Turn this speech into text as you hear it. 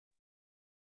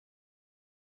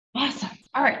Awesome.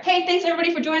 All right. Hey, thanks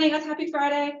everybody for joining us. Happy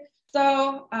Friday.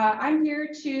 So I'm here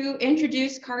to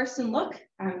introduce Karsten Look.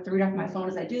 I have to read off my phone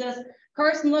as I do this.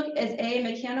 Karsten Look is a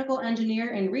mechanical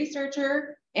engineer and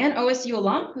researcher and OSU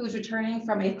alum who is returning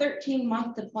from a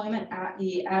 13-month deployment at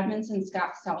the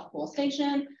Amundsen-Scott South Pole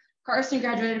Station. Karsten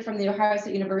graduated from the Ohio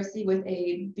State University with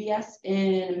a BS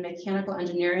in mechanical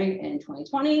engineering in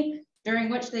 2020, during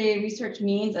which they researched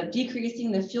means of decreasing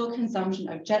the fuel consumption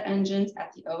of jet engines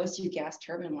at the OSU Gas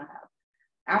Turbine Lab.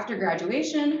 After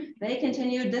graduation, they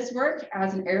continued this work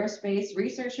as an aerospace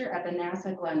researcher at the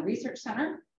NASA Glenn Research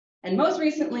Center. And most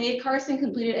recently, Karsten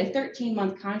completed a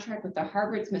 13-month contract with the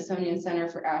Harvard-Smithsonian Center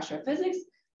for Astrophysics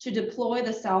to deploy to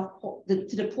the South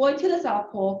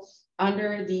Pole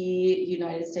under the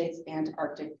United States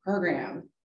Antarctic Program.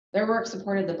 Their work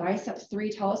supported the BICEP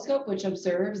 3 telescope, which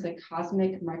observes the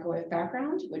cosmic microwave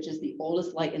background, which is the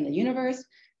oldest light in the universe,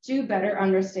 to better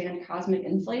understand cosmic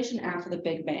inflation after the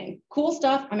Big Bang. Cool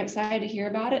stuff. I'm excited to hear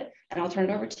about it, and I'll turn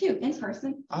it over to you. Thanks,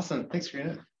 Karsten. Awesome. Thanks,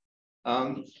 Karina.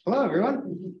 Hello,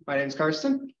 everyone. My name is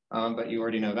Karsten, but you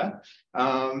already know that.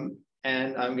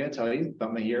 And I'm going to tell you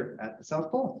about my year at the South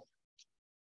Pole.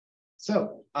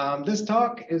 So this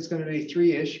talk is going to be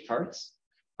 3-ish parts.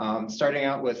 Starting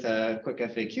out with a quick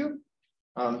FAQ,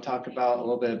 talk about a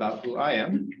little bit about who I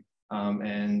am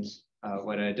and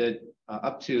what I did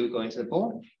up to going to the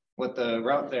pole, what the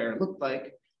route there looked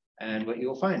like, and what you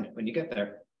will find when you get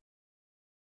there.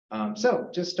 So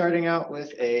just starting out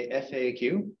with a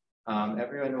FAQ,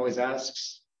 everyone always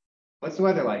asks, what's the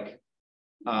weather like?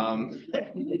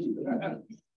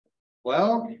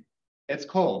 Well, it's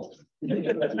cold.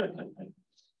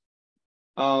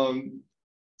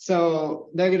 So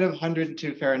negative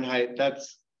 102 Fahrenheit,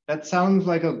 that sounds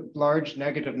like a large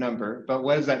negative number, but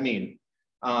what does that mean?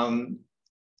 At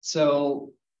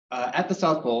the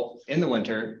South Pole in the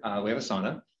winter, we have a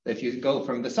sauna. If you go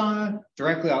from the sauna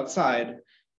directly outside,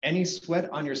 any sweat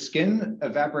on your skin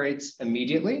evaporates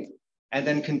immediately and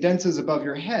then condenses above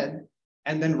your head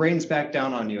and then rains back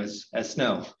down on you as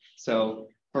snow. So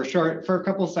for a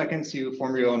couple of seconds, you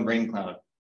form your own rain cloud.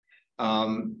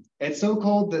 It's so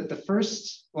cold that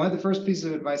one of the first pieces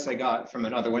of advice I got from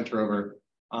another winter rover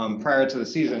prior to the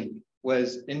season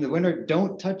was, in the winter,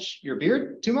 don't touch your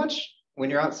beard too much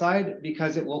when you're outside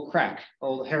because it will crack.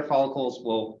 All the hair follicles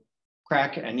will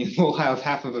crack and you will have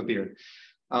half of a beard.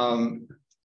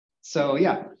 So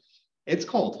yeah, it's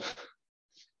cold.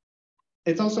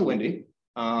 It's also windy.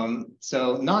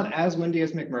 So not as windy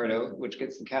as McMurdo, which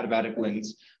gets the katabatic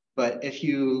winds, but if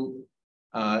you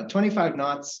 25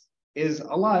 knots is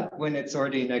a lot when it's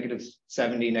already negative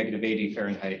 70, negative 80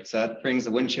 Fahrenheit. So that brings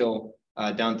the wind chill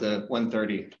down to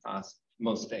 130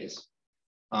 most days.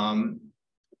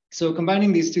 So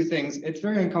combining these two things, it's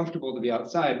very uncomfortable to be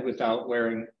outside without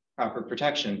wearing proper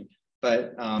protection.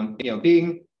 But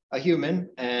being a human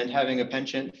and having a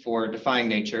penchant for defying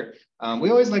nature, we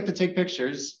always like to take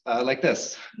pictures like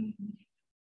this.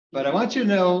 But I want you to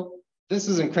know this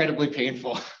is incredibly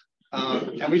painful,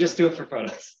 and we just do it for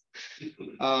photos.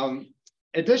 In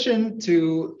addition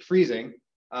to freezing,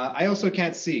 I also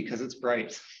can't see because it's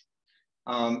bright.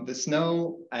 The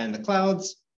snow and the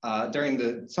clouds during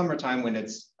the summertime when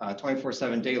it's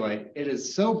 24/7 daylight, it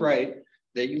is so bright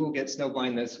that you will get snow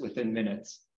blindness within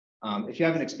minutes. If you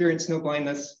haven't experienced snow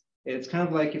blindness, it's kind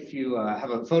of like if you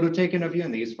have a photo taken of you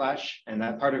and they use flash and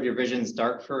that part of your vision is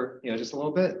dark for just a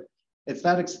little bit. It's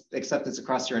that except it's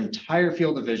across your entire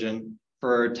field of vision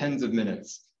for tens of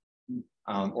minutes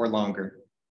or longer.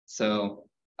 So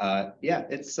yeah,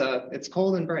 it's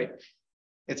cold and bright.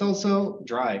 It's also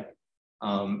dry.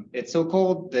 It's so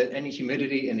cold that any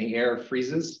humidity in the air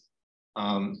freezes.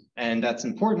 And that's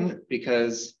important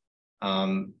because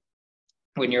when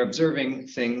you're observing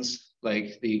things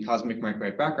like the cosmic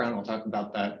microwave background, we'll talk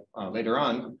about that later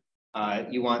on,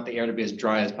 you want the air to be as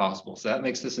dry as possible. So that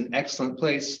makes this an excellent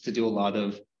place to do a lot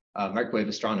of microwave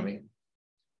astronomy.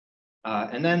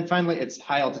 And then finally, it's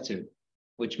high altitude,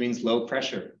 which means low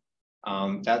pressure.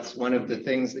 That's one of the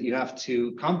things that you have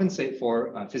to compensate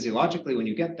for physiologically when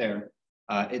you get there.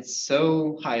 It's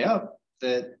so high up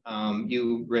that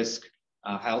you risk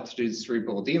high altitude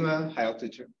cerebral edema, high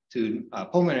altitude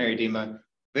pulmonary edema,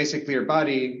 basically your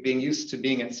body being used to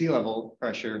being at sea level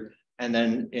pressure, and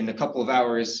then in a couple of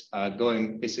hours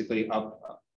going basically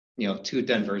up, 2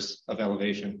 Denvers of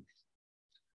elevation.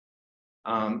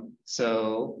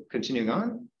 So continuing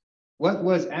on, what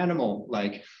was animal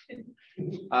like?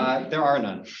 There are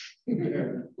none.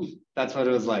 That's what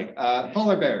it was like.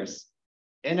 Polar bears.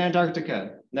 In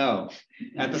Antarctica, no.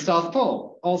 At the South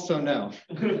Pole, also no.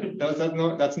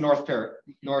 That's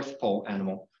North Pole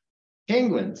animal.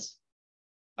 Penguins.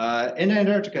 In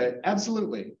Antarctica,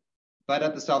 absolutely. But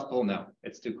at the South Pole, no,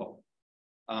 it's too cold.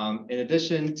 In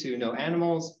addition to no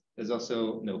animals, there's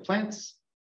also no plants,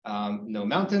 no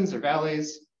mountains or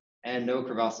valleys, and no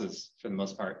crevasses for the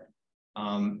most part.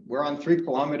 We're on 3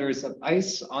 kilometers of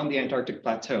ice on the Antarctic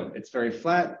plateau. It's very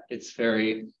flat, it's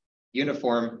very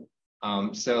uniform.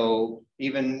 So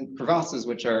even crevasses,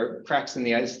 which are cracks in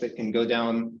the ice that can go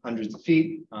down hundreds of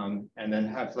feet and then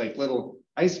have like little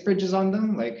ice bridges on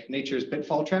them, like nature's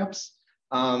pitfall traps.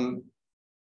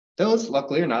 Those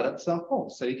luckily are not at the South Pole.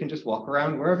 So you can just walk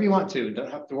around wherever you want to.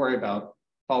 Don't have to worry about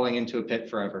falling into a pit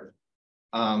forever,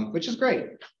 which is great.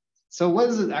 So what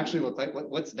does it actually look like?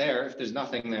 What's there if there's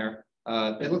nothing there?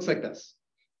 It looks like this.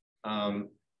 And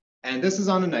this is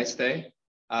on a nice day.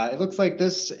 It looks like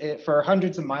this for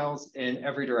hundreds of miles in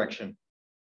every direction.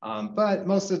 But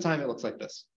most of the time it looks like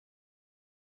this.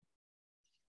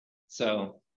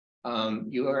 So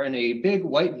you are in a big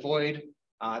white void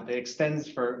that extends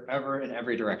forever in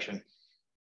every direction.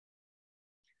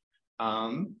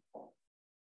 A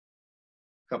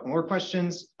couple more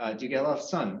questions. Do you get a lot of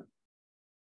sun?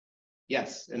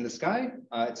 Yes, in the sky,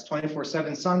 it's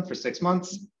 24/7 sun for 6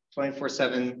 months,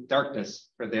 24/7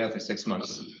 darkness for the other 6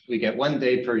 months. We get 1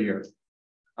 day per year.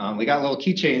 We got little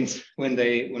keychains when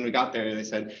we got there. They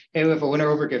said, "Hey, we have a winter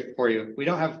over gift for you." We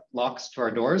don't have locks to our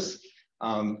doors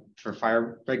for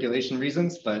fire regulation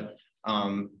reasons, but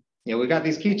you know, we got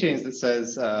these keychains that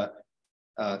says,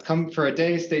 "Come for a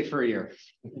day, stay for a year."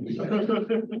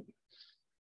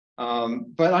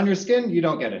 But on your skin, you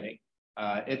don't get any.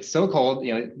 It's so cold,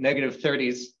 you know,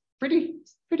 -30s,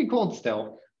 pretty cold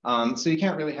still. So you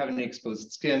can't really have any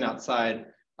exposed skin outside.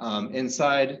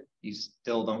 Inside, you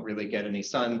still don't really get any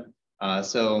sun.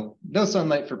 So no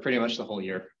sunlight for pretty much the whole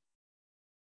year.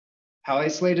 How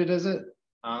isolated is it?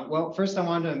 Well, first I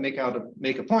wanted to make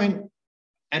a point.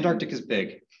 Antarctic is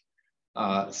big.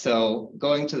 So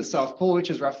going to the South Pole, which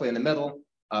is roughly in the middle,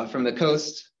 from the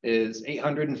coast is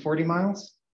 840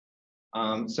 miles.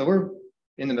 So we're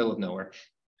in the middle of nowhere.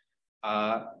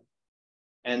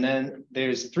 And then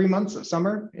there's 3 months of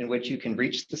summer in which you can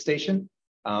reach the station.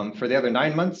 For the other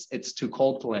 9 months, it's too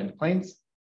cold to land planes.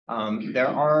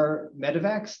 There are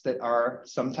medevacs that are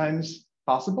sometimes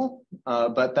possible,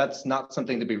 but that's not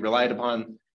something to be relied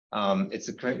upon. It's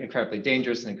incredibly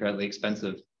dangerous and incredibly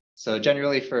expensive. So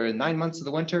generally for 9 months of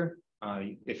the winter,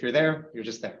 if you're there, you're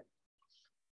just there.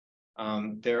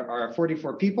 There are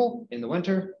 44 people in the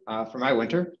winter, for my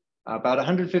winter, about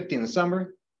 150 in the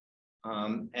summer,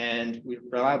 and we have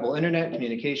reliable internet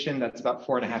communication. That's about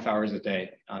 4.5 hours a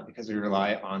day because we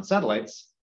rely on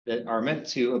satellites that are meant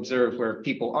to observe where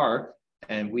people are,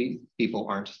 and people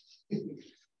aren't.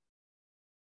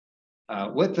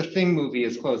 What The Thing movie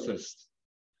is closest?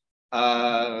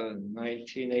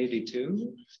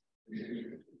 1982.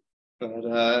 But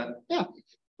yeah.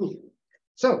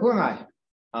 So who am I?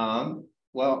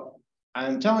 Well,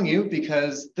 I'm telling you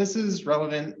because this is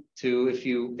relevant to if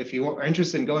you are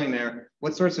interested in going there,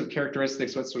 what sorts of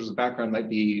characteristics, what sorts of background might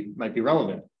be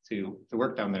relevant to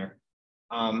work down there.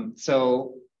 So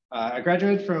I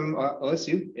graduated from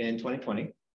OSU in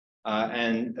 2020,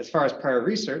 and as far as prior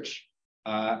research,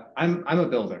 I'm a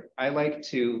builder. I like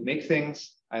to make things.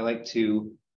 I like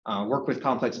to work with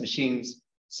complex machines.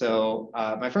 So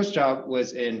my first job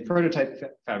was in prototype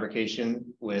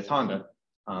fabrication with Honda.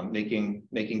 Making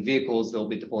vehicles that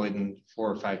will be deployed in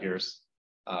 4 or 5 years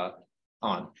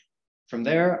on. From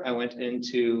there, I went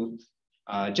into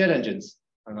jet engines.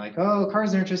 I'm like, oh,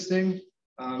 cars are interesting.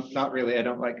 Not really, I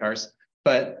don't like cars.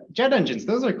 But jet engines,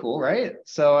 those are cool, right?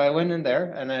 So I went in there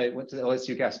and I went to the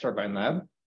OSU Gas Turbine Lab.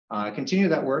 I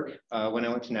continued that work when I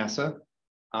went to NASA.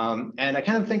 And I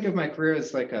kind of think of my career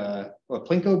as like a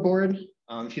Plinko board.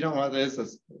 If you don't know what it is,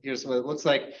 here's what it looks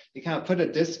like. You kind of put a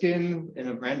disc in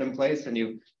a random place and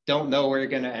you don't know where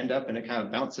you're going to end up, and it kind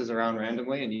of bounces around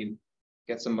randomly and you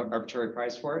get some arbitrary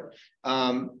price for it.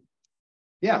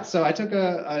 Yeah, so I took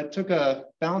a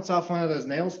balance off one of those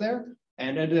nails there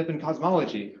and ended up in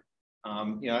cosmology.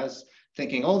 You know, I was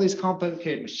thinking all these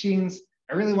complicated machines,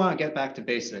 I really want to get back to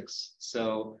basics.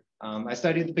 So I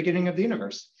studied the beginning of the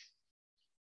universe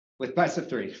with bicep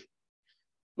 3.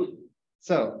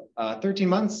 So 13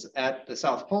 months at the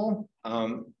South Pole,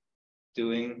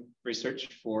 doing research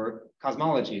for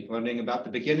cosmology, learning about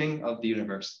the beginning of the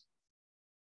universe.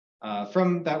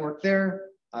 From that work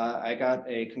there, I got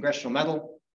a congressional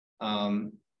medal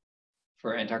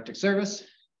for Antarctic service.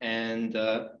 And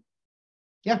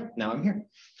yeah, now I'm here.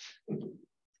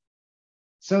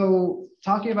 So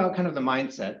talking about kind of the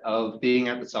mindset of being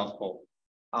at the South Pole.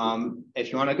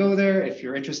 If you want to go there, if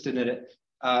you're interested in it,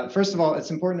 first of all, it's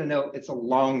important to note it's a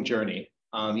long journey.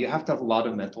 You have to have a lot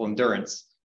of mental endurance.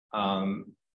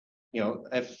 You know,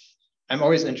 if I'm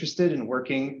always interested in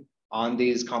working on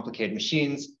these complicated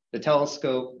machines, the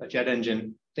telescope, a jet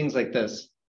engine, things like this.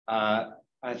 I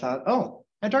thought, oh,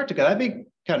 Antarctica, that'd be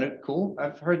kind of cool.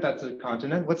 I've heard that's a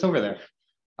continent. What's over there?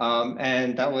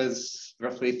 And that was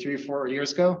roughly 3 or 4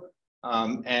 years ago.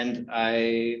 And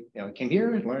I came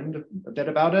here and learned a bit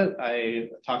about it. I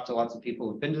talked to lots of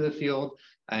people who've been to the field.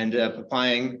 I ended up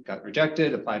applying, got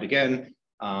rejected, applied again,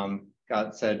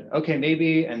 got said, okay,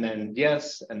 maybe, and then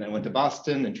yes, and then went to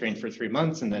Boston and trained for 3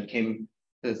 months and then came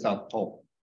to the South Pole.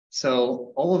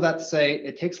 So all of that to say,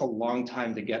 it takes a long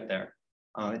time to get there.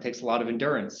 It takes a lot of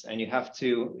endurance, and you have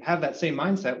to have that same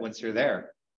mindset once you're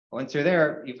there. Once you're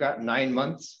there, you've got 9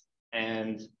 months,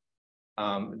 and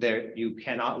there you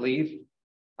cannot leave,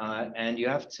 and you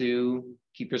have to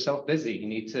keep yourself busy. You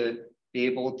need to be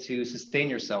able to sustain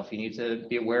yourself. You need to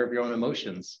be aware of your own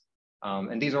emotions.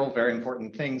 And these are all very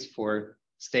important things for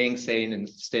staying sane and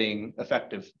staying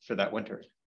effective for that winter.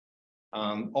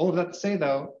 All of that to say,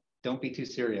 though, don't be too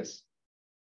serious.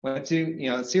 Once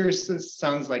seriousness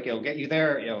sounds like it'll get you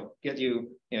there, it'll get you,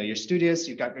 you're studious,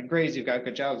 you've got good grades, you've got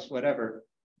good jobs, whatever.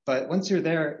 But once you're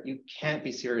there, you can't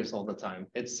be serious all the time.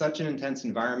 It's such an intense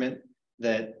environment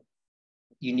that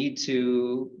you need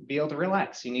to be able to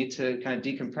relax. You need to kind of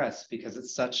decompress because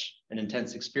it's such an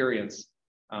intense experience.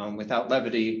 Without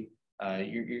levity,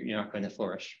 you're not going to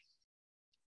flourish.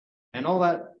 And all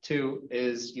that too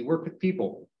is you work with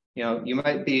people. You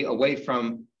might be away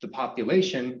from the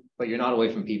population, but you're not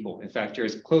away from people. In fact, you're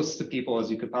as close to people as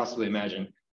you could possibly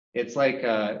imagine. It's like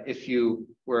if you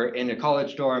were in a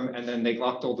college dorm and then they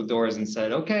locked all the doors and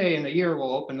said, okay, in a year,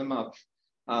 we'll open them up.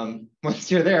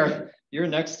 Once you're there, you're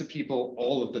next to people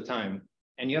all of the time,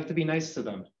 and you have to be nice to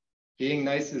them. Being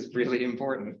nice is really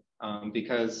important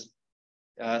because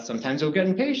sometimes you'll get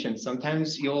impatient.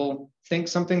 Sometimes you'll think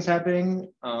something's happening.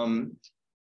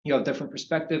 You have different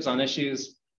perspectives on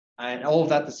issues. And all of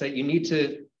that to say, you need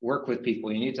to work with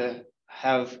people. You need to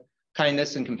have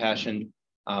kindness and compassion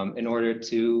in order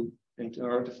to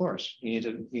flourish. You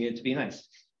need to be nice.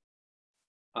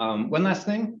 One last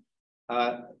thing,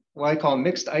 what I call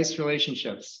mixed ice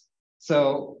relationships.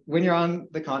 So when you're on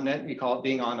the continent, we call it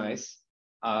being on ice.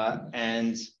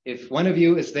 And if one of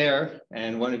you is there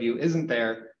and one of you isn't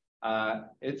there,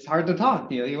 it's hard to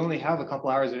talk. You only have a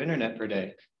couple hours of internet per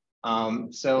day.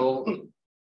 When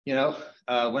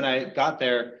I got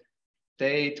there,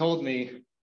 they told me,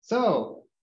 so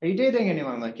are you dating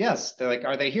anyone? I'm like, yes. They're like,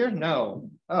 are they here? No.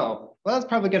 Oh, well, that's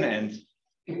probably going to end.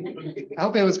 I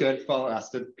hope it was good while it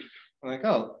lasted. I'm like,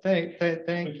 oh,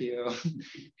 thank you.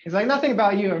 He's like, nothing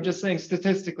about you. I'm just saying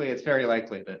statistically, it's very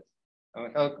likely that. I'm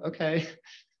like, oh, okay.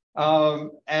 I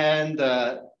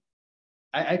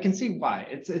can see why.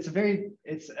 It's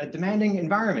a demanding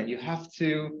environment. You have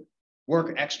to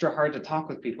work extra hard to talk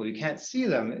with people. You can't see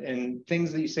them, and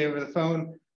things that you say over the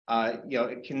phone,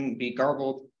 it can be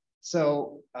garbled.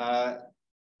 So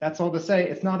that's all to say,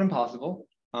 it's not impossible.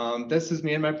 This is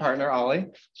me and my partner,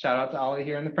 Ollie. Shout out to Ollie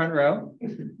here in the front row.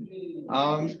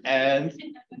 And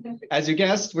as you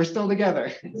guessed, we're still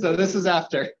together. So this is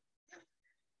after.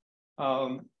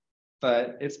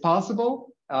 But it's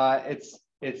possible.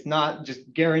 It's not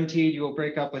just guaranteed you will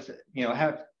break up with,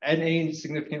 have any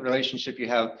significant relationship you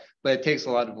have, but it takes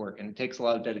a lot of work and it takes a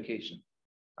lot of dedication.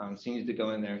 So you need to go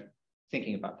in there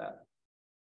thinking about that.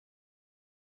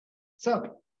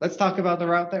 So let's talk about the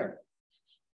route there.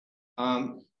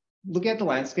 Look at the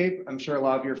landscape. I'm sure a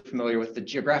lot of you are familiar with the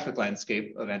geographic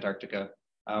landscape of Antarctica,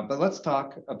 but let's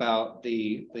talk about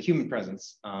the human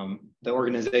presence, the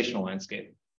organizational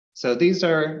landscape. So these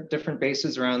are different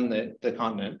bases around the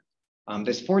continent.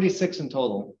 There's 46 in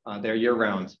total. They're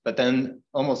year-round, but then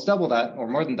almost double that, or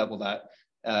more than double that,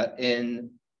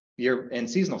 in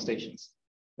seasonal stations.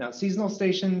 Now, seasonal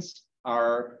stations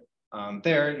are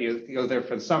there. You go there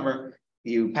for the summer.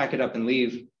 You pack it up and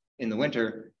leave in the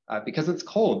winter because it's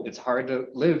cold. It's hard to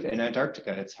live in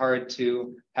Antarctica. It's hard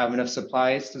to have enough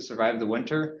supplies to survive the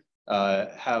winter.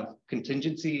 Have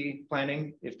contingency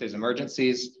planning if there's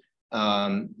emergencies.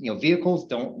 Vehicles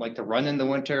don't like to run in the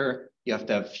winter. You have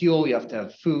to have fuel, you have to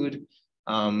have food.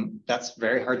 That's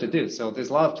very hard to do. So there's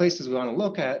a lot of places we want to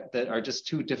look at that are just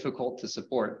too difficult to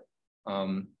support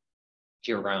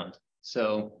year round.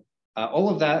 So all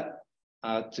of that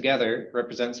together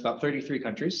represents about 33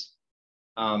 countries.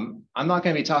 I'm not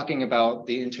going to be talking about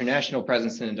the international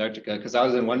presence in Antarctica because I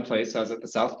was in one place, I was at the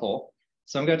South Pole.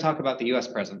 So I'm going to talk about the US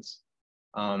presence.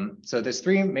 So there's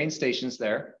 3 main stations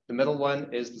there. The middle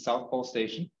one is the South Pole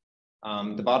Station.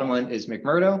 The bottom one is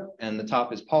McMurdo, and the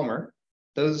top is Palmer.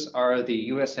 Those are the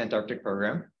US Antarctic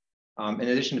Program, in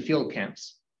addition to field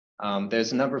camps.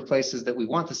 There's a number of places that we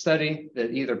want to study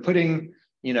that either putting,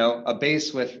 a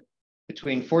base with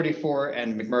between 44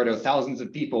 and McMurdo, thousands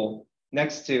of people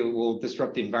next to will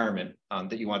disrupt the environment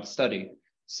that you want to study.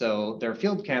 So there are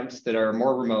field camps that are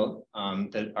more remote,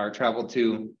 that are traveled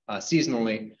to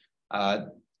seasonally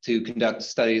to conduct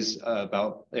studies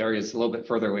about areas a little bit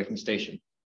further away from station.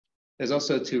 There's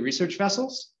also 2 research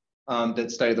vessels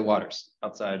that study the waters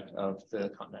outside of the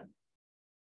continent.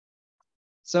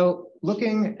 So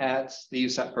looking at the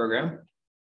USAP program,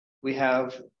 we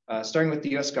have, starting with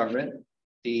the US government,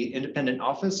 the independent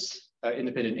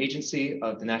agency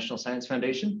of the National Science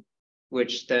Foundation,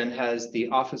 which then has the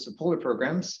Office of Polar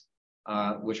Programs,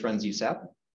 which runs USAP,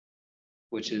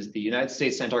 which is the United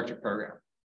States Antarctic Program.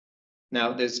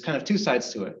 Now, there's kind of 2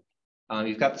 sides to it.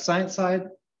 You've got the science side,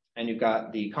 and you've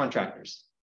got the contractors.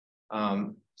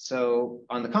 So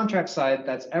on the contract side,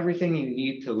 that's everything you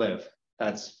need to live.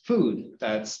 That's food,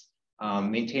 that's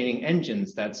maintaining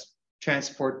engines, that's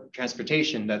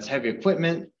transportation, that's heavy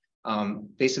equipment,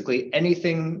 basically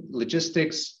anything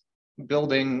logistics,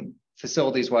 building,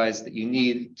 facilities-wise that you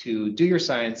need to do your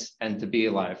science and to be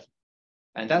alive.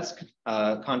 And that's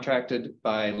contracted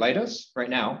by Leidos right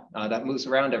now. That moves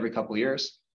around every couple of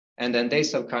years. And then they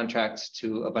subcontract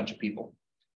to a bunch of people.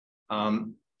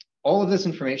 All of this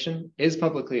information is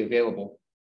publicly available,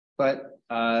 but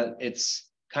it's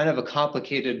kind of a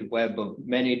complicated web of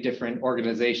many different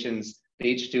organizations. They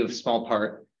each do a small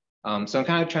part. So I'm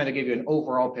kind of trying to give you an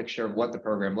overall picture of what the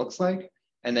program looks like,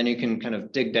 and then you can kind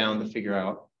of dig down to figure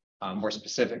out more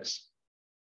specifics.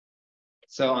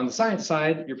 So on the science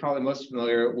side, you're probably most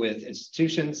familiar with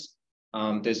institutions.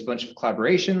 There's a bunch of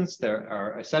collaborations. There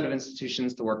are a set of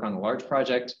institutions to work on a large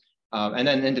project, and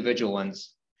then individual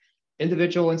ones.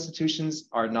 Individual institutions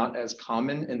are not as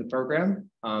common in the program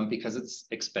because it's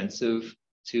expensive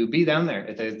to be down there.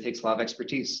 It takes a lot of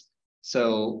expertise.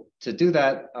 So to do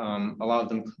that, a lot of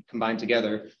them combine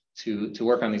together to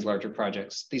work on these larger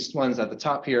projects. These ones at the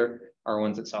top here are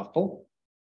ones at South Pole.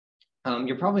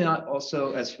 You're probably not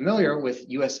also as familiar with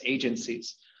US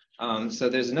agencies. So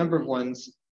there's a number of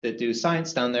ones that do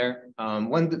science down there.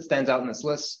 One that stands out in this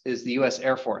list is the US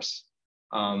Air Force.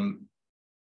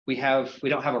 We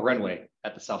don't have a runway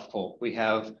at the South Pole. We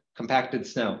have compacted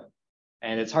snow,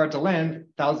 and it's hard to land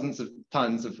thousands of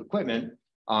tons of equipment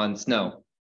on snow.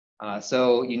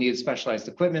 So you need specialized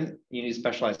equipment, you need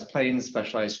specialized planes,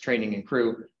 specialized training and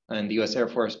crew, and the US Air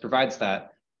Force provides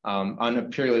that on a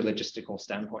purely logistical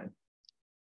standpoint.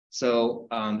 So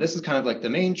this is kind of like the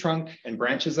main trunk and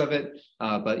branches of it,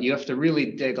 but you have to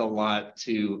really dig a lot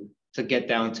to get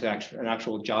down to an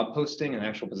actual job posting, an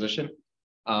actual position.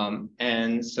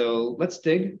 And so let's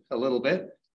dig a little bit.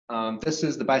 This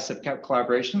is the BICEP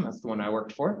collaboration. That's the one I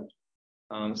worked for.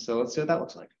 So let's see what that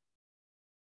looks like.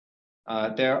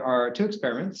 There are 2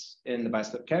 experiments in the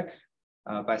BICEP KEC,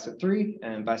 BICEP 3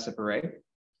 and BICEP Array.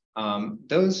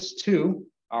 Those 2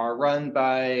 are run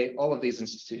by all of these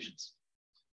institutions.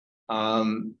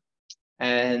 And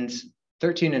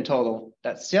 13 in total.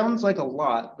 That sounds like a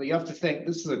lot, but you have to think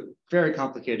this is a very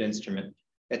complicated instrument.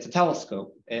 It's a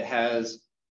telescope. It has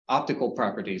optical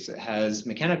properties. It has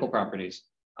mechanical properties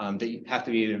that you have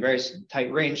to be in a very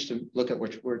tight range to look at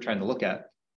what we're trying to look at.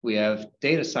 We have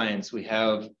data science. We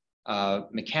have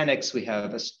mechanics. We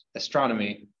have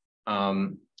astronomy.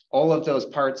 All of those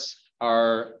parts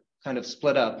are kind of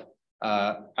split up.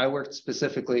 I worked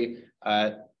specifically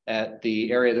at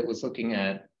the area that was looking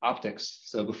at optics.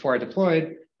 So before I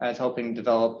deployed, I was helping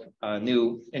develop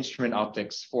new instrument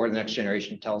optics for the next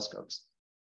generation of telescopes.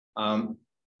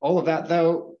 All of that,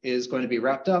 though, is going to be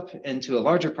wrapped up into a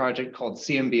larger project called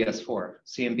CMB-S4.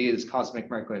 CMB is cosmic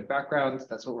microwave background.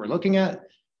 That's what we're looking at.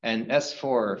 And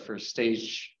S4 for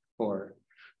stage 4.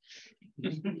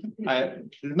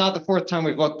 It's not the 4th time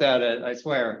we've looked at it, I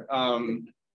swear.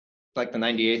 Like the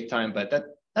 98th time, but that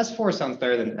S4 sounds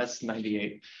better than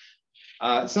S98.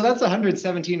 So that's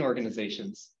 117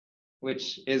 organizations,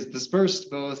 which is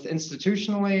dispersed both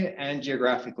institutionally and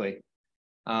geographically.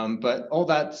 But all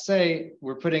that to say,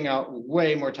 we're putting out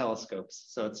way more telescopes.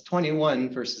 So it's 21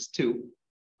 versus 2.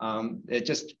 It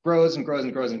just grows and grows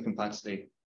and grows in complexity.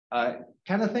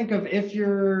 Kind of think of if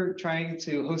you're trying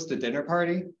to host a dinner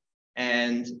party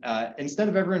and instead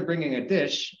of everyone bringing a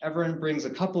dish, everyone brings a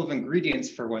couple of ingredients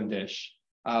for one dish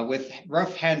with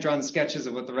rough hand-drawn sketches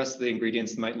of what the rest of the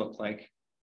ingredients might look like.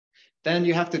 Then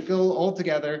you have to go all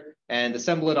together and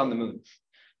assemble it on the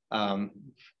moon.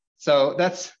 So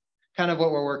that's kind of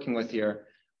what we're working with here.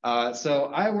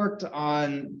 So I worked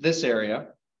on this area,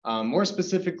 more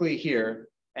specifically here,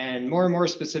 and more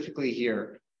specifically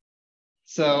here.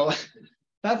 So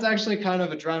that's actually kind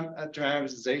of a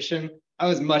dramatization. I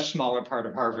was a much smaller part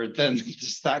of Harvard than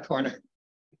just that corner.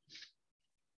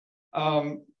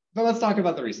 But let's talk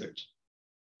about the research.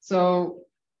 So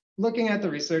looking at the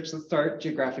research, let's start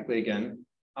geographically again.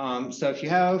 So if you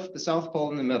have the South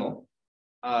Pole in the middle,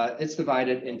 it's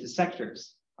divided into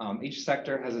sectors. Each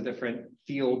sector has a different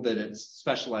field that it's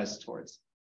specialized towards.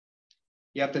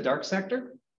 You have the dark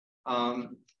sector,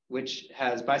 which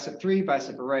has BICEP 3,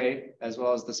 BICEP array, as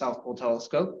well as the South Pole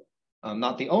telescope.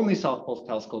 Not the only South Pole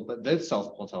telescope, but the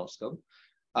South Pole telescope.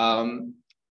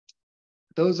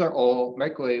 Those are all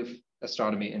microwave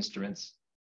astronomy instruments.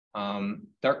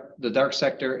 The dark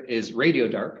sector is radio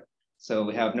dark, so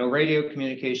we have no radio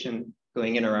communication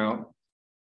going in or out.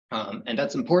 And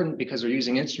that's important because we're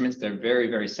using instruments that are very,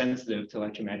 very sensitive to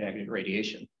electromagnetic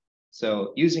radiation.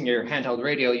 So using your handheld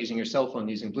radio, using your cell phone,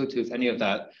 using Bluetooth, any of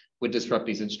that would disrupt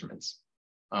these instruments.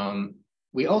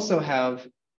 We also have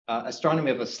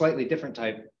astronomy of a slightly different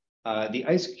type. The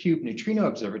IceCube Neutrino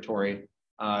Observatory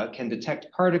can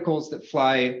detect particles that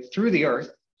fly through the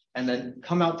Earth and then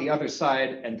come out the other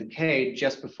side and decay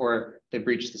just before they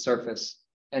breach the surface.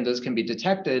 And those can be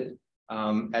detected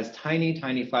as tiny,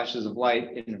 tiny flashes of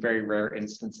light in very rare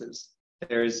instances.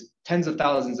 There's tens of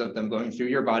thousands of them going through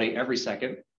your body every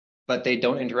second, but they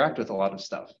don't interact with a lot of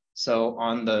stuff. So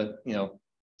on the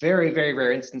very, very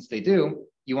rare instance they do,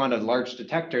 you want a large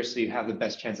detector so you have the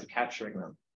best chance of capturing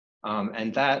them.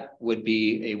 And that would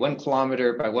be a 1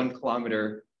 kilometer by 1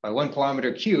 kilometer by 1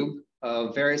 kilometer cube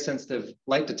of very sensitive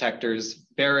light detectors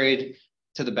buried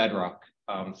to the bedrock,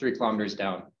 3 kilometers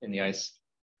down in the ice.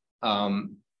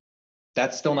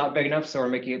 That's still not big enough, so we're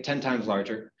making it 10 times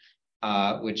larger,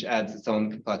 which adds its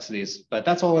own complexities, but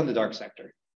that's all in the dark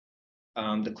sector.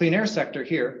 The clean air sector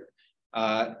here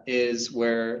is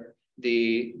where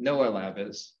the NOAA lab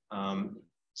is.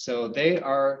 So they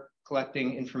are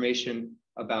collecting information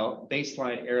about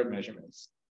baseline air measurements.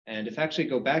 And if I actually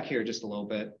go back here just a little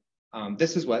bit,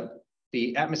 this is what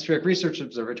the Atmospheric Research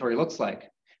Observatory looks like.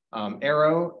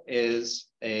 AERO is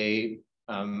a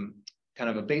kind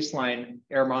of a baseline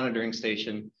air monitoring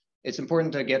station. It's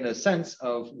important to get a sense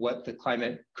of what the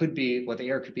climate could be, what the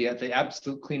air could be at the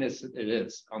absolute cleanest it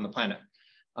is on the planet.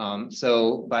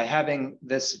 So by having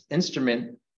this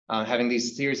instrument, having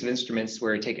these series of instruments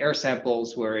where we take air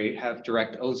samples, where we have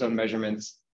direct ozone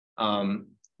measurements,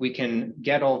 we can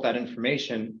get all of that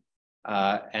information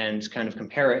and kind of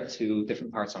compare it to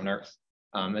different parts on Earth.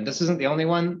 And this isn't the only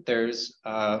one. There's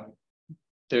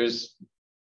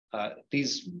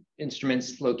these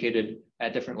instruments located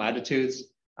at different latitudes,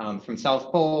 from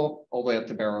South Pole all the way up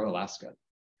to Barrow, Alaska.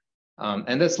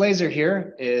 And this laser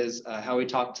here is how we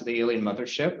talk to the alien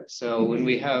mothership. So when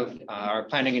we have our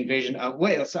planning invasion,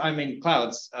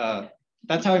 clouds.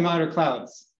 That's how we monitor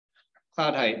clouds,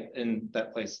 cloud height in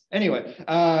that place. Anyway,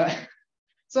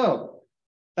 so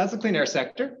that's the clean air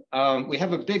sector. We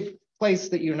have a big place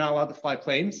that you're not allowed to fly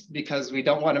planes because we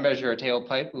don't want to measure a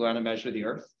tailpipe. We want to measure the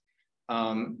Earth.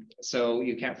 So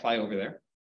you can't fly over there.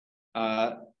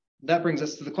 That brings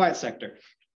us to the quiet sector.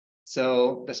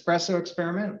 So the Espresso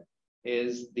experiment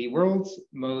is the world's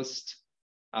most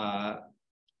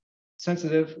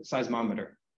sensitive seismometer.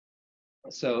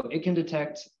 So it can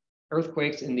detect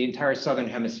earthquakes in the entire southern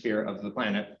hemisphere of the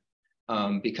planet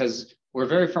because we're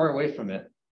very far away from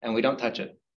it and we don't touch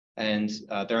it. And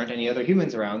there aren't any other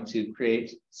humans around to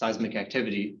create seismic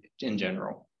activity in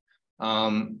general.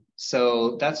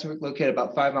 So that's located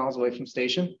about 5 miles away from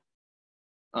station.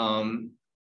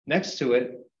 Next to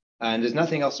it, and there's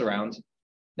nothing else around.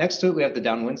 Next to it, we have the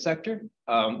downwind sector.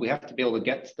 We have to be able to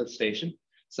get to the station.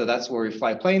 So that's where we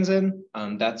fly planes in.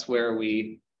 That's where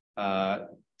we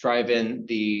drive in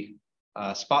the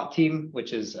spot team,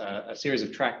 which is a series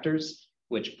of tractors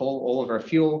which pull all of our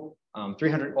fuel, all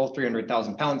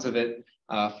 300,000 pounds of it,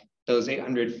 those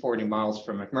 840 miles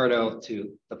from McMurdo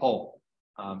to the pole.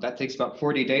 That takes about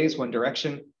 40 days, one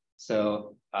direction.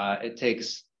 So it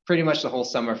takes pretty much the whole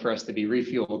summer for us to be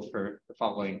refueled for the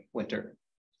following winter.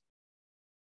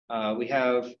 We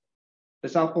have the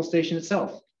South Pole Station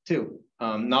itself, too.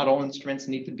 Not all instruments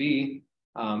need to be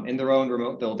in their own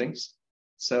remote buildings.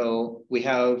 So we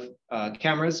have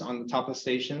cameras on the top of the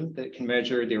station that can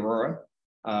measure the aurora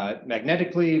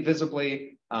magnetically,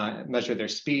 visibly, measure their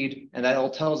speed. And that all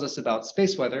tells us about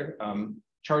space weather,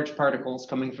 charged particles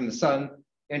coming from the sun,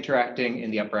 interacting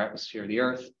in the upper atmosphere of the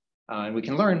Earth. And we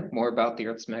can learn more about the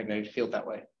Earth's magnetic field that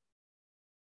way.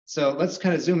 So let's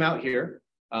kind of zoom out here.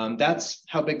 That's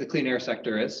how big the clean air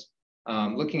sector is.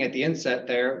 Looking at the inset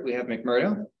there, we have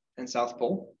McMurdo and South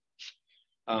Pole.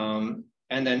 And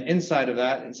then inside of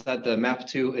that, inside the map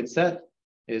 2 inset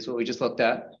is what we just looked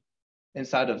at.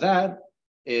 Inside of that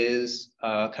is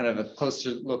kind of a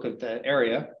closer look at the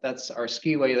area. That's our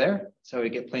skiway there. So we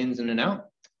get planes in and out.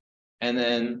 And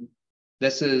then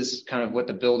this is kind of what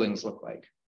the buildings look like.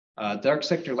 Dark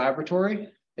sector laboratory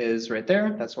is right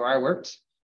there. That's where I worked.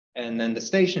 And then the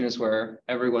station is where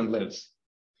everyone lives.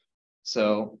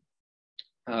 So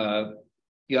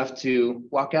you have to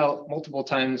walk out multiple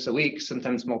times a week,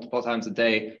 sometimes multiple times a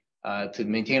day, to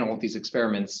maintain all of these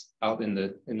experiments out in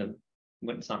the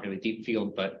well, it's not really deep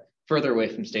field, but further away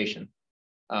from station.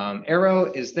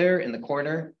 Aero is there in the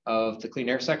corner of the clean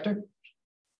air sector.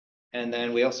 And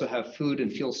then we also have food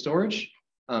and fuel storage.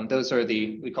 Those are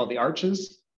we call the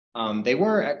arches. They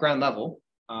were at ground level,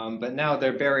 but now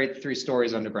they're buried 3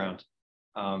 stories underground.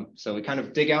 So we kind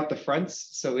of dig out the fronts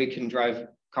so we can drive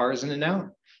cars in and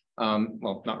out.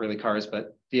 Well, not really cars,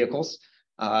 but vehicles.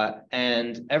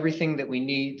 And everything that we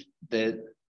need that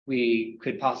we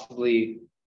could possibly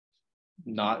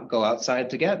not go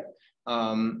outside to get,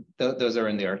 those are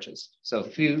in the arches. So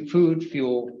food,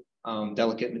 fuel,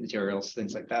 delicate materials,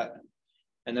 things like that.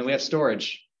 And then we have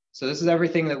storage. So this is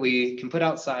everything that we can put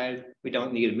outside, we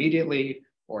don't need immediately,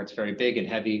 or it's very big and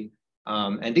heavy.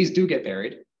 And these do get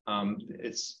buried.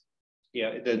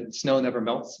 The snow never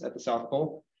melts at the South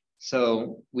Pole.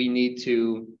 So we need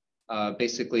to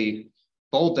basically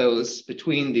bulldoze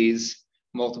between these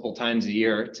multiple times a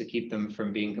year to keep them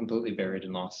from being completely buried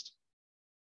and lost.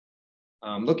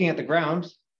 Looking at the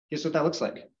ground, here's what that looks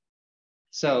like.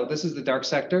 So this is the dark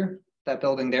sector. That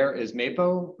building there is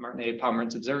MAPO, Martin A.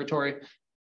 Pomerantz Observatory.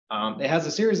 It has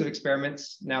a series of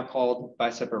experiments now called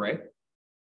BICEP array.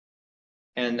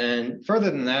 And then further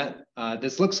than that,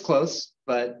 this looks close,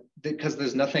 but because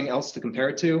there's nothing else to compare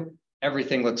it to,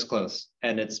 everything looks close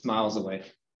and it's miles away.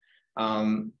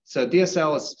 So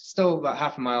DSL is still about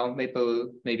half a mile,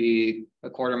 MAPO maybe a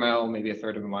quarter mile, maybe a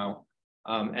third of a mile.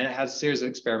 And it has a series of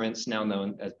experiments now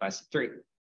known as BICEP 3.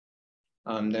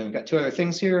 Then we've got 2 other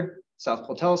things here, South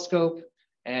Pole Telescope,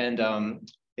 and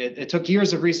it took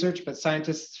years of research, but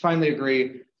scientists finally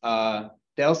agree the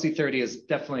LC30 is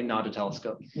definitely not a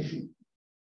telescope.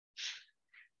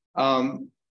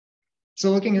 So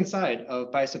looking inside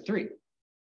of BICEP 3,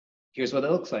 here's what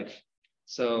it looks like.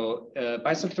 So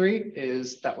BICEP 3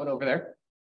 is that one over there.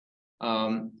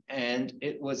 And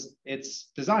it's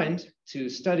designed to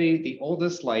study the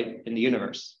oldest light in the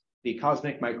universe, the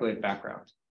cosmic microwave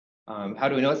background. How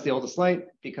do we know it's the oldest light?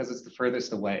 Because it's the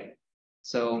furthest away.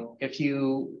 So if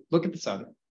you look at the sun,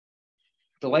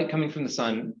 the light coming from the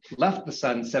sun left the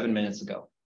sun 7 minutes ago.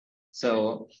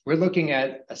 So we're looking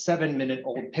at a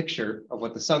 7-minute-old picture of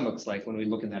what the sun looks like when we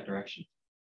look in that direction.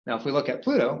 Now, if we look at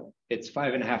Pluto, it's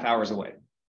 5.5 hours away.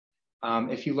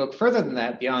 If you look further than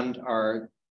that, beyond our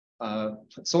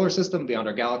solar system, beyond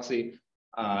our galaxy,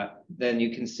 then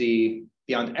you can see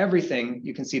beyond everything,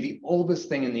 you can see the oldest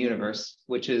thing in the universe,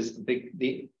 which is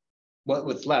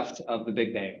what's left of the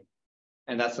Big Bang.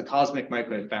 And that's the cosmic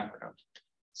microwave background.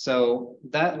 So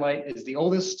that light is the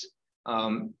oldest,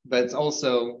 but it's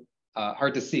also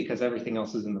hard to see because everything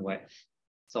else is in the way.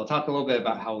 So I'll talk a little bit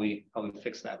about how we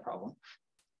fix that problem.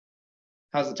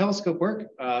 How does the telescope work?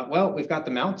 Well, we've got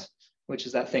the mount, which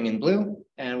is that thing in blue,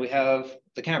 and we have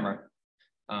the camera.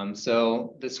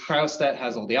 So this cryostat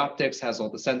has all the optics, has all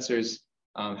the sensors,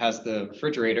 has the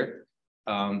refrigerator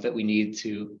that we need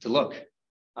to look.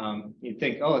 You'd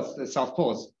think, oh, it's the South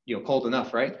Pole, it's cold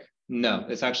enough, right? No,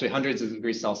 it's actually hundreds of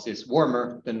degrees Celsius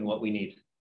warmer than what we need.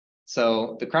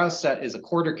 So the cryostat is a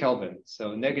quarter Kelvin,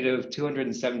 so negative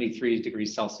 273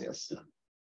 degrees Celsius.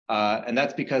 And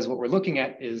that's because what we're looking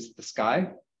at is the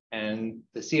sky and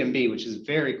the CMB, which is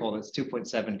very cold, it's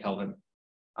 2.7 Kelvin.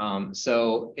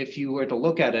 So if you were to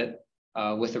look at it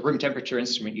with a room temperature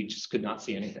instrument, you just could not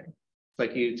see anything. It's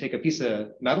like you take a piece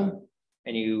of metal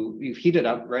and you heat it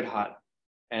up red hot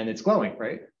and it's glowing,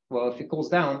 right? Well, if it cools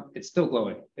down, it's still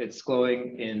glowing. It's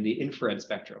glowing in the infrared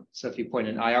spectrum. So if you point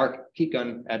an IR heat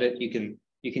gun at it, you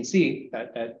can see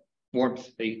that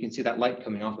warmth, that you can see that light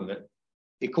coming off of it.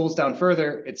 It cools down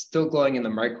further, it's still glowing in the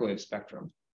microwave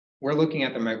spectrum. We're looking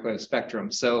at the microwave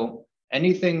spectrum. So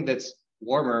anything that's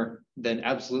warmer than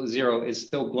absolute zero is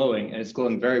still glowing, and it's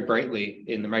glowing very brightly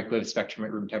in the microwave spectrum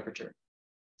at room temperature.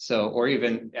 So, or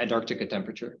even Antarctica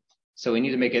temperature. So we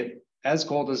need to make it as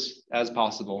cold as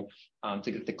possible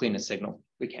to get the cleanest signal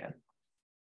we can.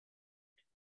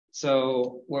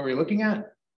 So what are we looking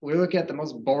at? We're looking at the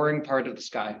most boring part of the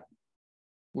sky.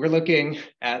 We're looking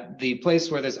at the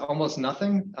place where there's almost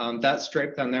nothing. That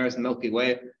stripe down there is the Milky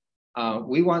Way.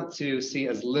 We want to see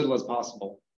as little as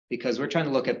possible because we're trying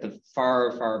to look at the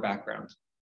far, far background.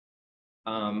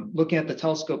 Looking at the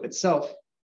telescope itself,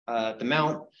 the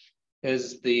mount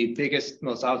is the biggest,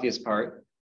 most obvious part.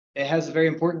 It has a very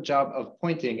important job of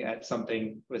pointing at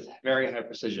something with very high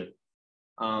precision.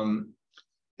 A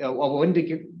 1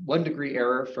 degree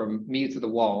error from me to the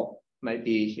wall might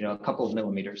be a couple of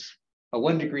millimeters. a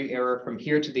 1 degree error from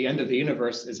here to the end of the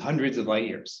universe is hundreds of light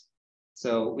years.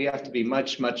 So we have to be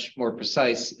much, much more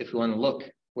precise if we want to look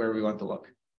where we want to look.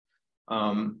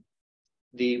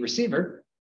 The receiver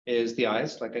is the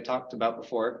eyes, like I talked about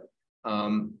before.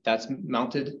 That's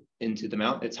mounted into the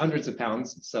mount. It's hundreds of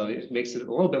pounds, so it makes it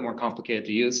a little bit more complicated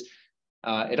to use.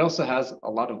 It also has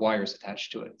a lot of wires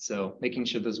attached to it. So making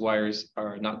sure those wires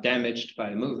are not damaged by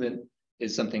the movement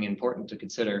is something important to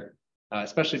consider,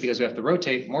 especially because we have to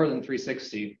rotate more than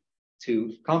 360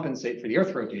 to compensate for the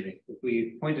Earth rotating. If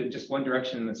we point in just one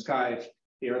direction in the sky,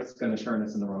 the Earth's going to turn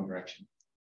us in the wrong direction.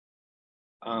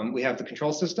 We have the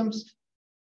control systems.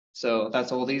 So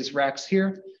that's all these racks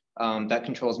here. That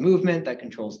controls movement, that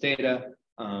controls data,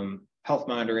 health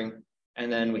monitoring,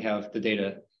 and then we have the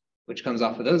data which comes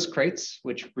off of those crates,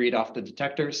 which read off the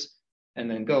detectors, and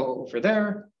then go over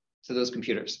there to those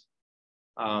computers.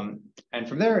 And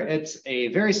from there, it's a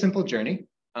very simple journey.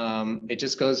 It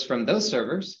just goes from those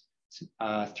servers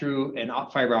through an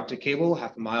fiber optic cable,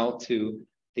 1/2 mile to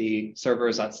the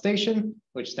servers at station,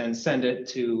 which then send it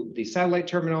to the satellite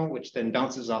terminal, which then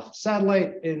bounces off the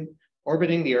satellite in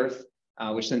orbiting the Earth,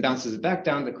 which then bounces it back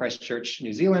down to Christchurch,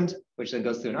 New Zealand, which then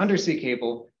goes through an undersea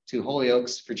cable to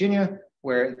Hollyoaks, Virginia,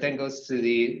 where it then goes to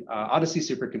the Odyssey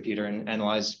supercomputer and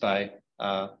analyzed by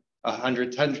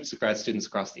hundreds of grad students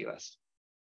across the US.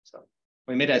 So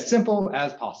we made it as simple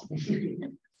as possible.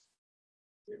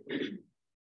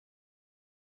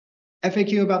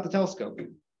 FAQ about the telescope.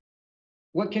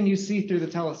 What can you see through the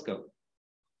telescope?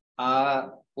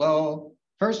 Well,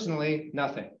 personally,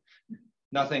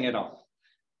 nothing at all.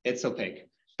 It's opaque.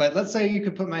 But let's say you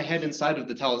could put my head inside of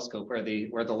the telescope where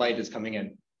the light is coming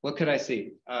in. What could I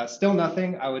see? Still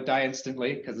nothing. I would die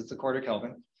instantly because it's a 1/4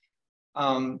 Kelvin.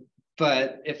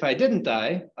 But if I didn't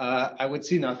die, I would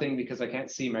see nothing because I can't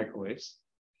see microwaves.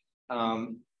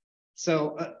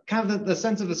 So kind of the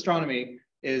sense of astronomy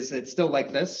is it's still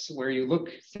like this, where you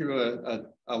look through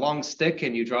a long stick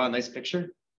and you draw a nice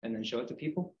picture and then show it to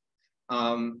people.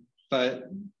 But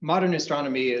modern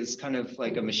astronomy is kind of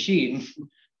like a machine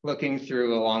looking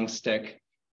through a long stick,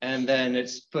 and then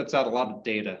it puts out a lot of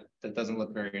data that doesn't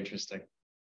look very interesting.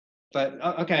 But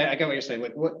okay, I get what you're saying.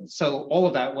 Like, what? So all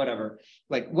of that, whatever.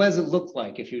 Like, what does it look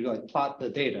like if you like plot the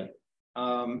data?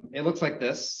 It looks like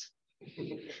this.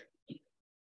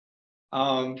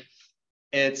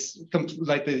 It's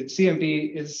like the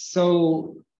CMB is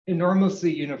so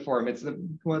enormously uniform. It's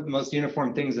one of the most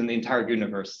uniform things in the entire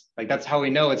universe. Like that's how we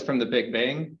know it's from the Big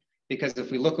Bang, because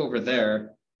if we look over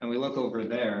there and we look over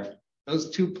there, those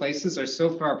two places are so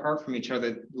far apart from each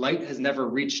other, light has never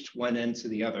reached one end to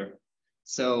the other.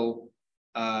 So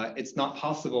it's not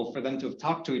possible for them to have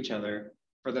talked to each other,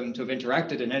 for them to have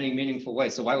interacted in any meaningful way.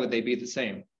 So why would they be the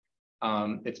same?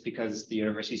 It's because the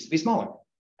universe used to be smaller.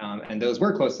 And those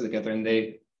were close together, and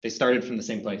they started from the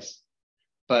same place.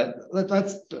 But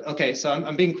let's okay, so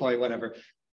I'm being coy, whatever.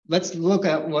 Let's look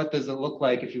at what does it look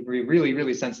like if you be really,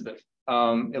 really sensitive.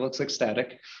 It looks like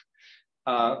static,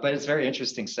 but it's very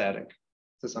interesting static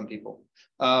to some people.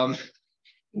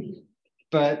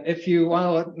 But if you want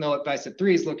to know what BICEP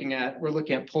 3 is looking at, we're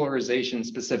looking at polarization,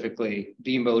 specifically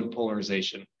V-mode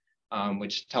polarization,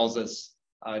 which tells us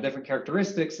different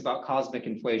characteristics about cosmic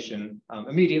inflation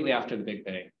immediately after the Big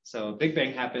Bang. So Big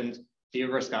Bang happened, the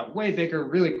universe got way bigger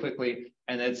really quickly,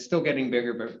 and it's still getting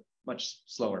bigger, but much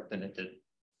slower than it did.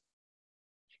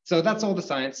 So that's all the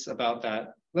science about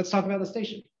that. Let's talk about the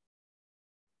station.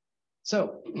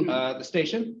 So the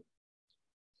station,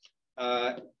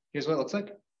 here's what it looks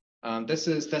like. This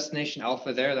is destination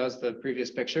Alpha there. That was the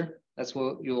previous picture. That's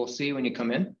what you will see when you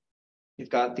come in. You've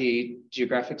got the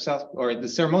geographic South, or the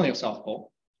ceremonial South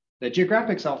Pole. The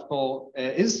geographic South Pole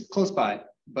is close by,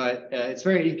 but it's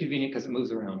very inconvenient because it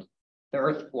moves around. The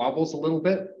Earth wobbles a little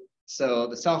bit. So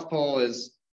the South Pole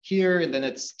is here, and then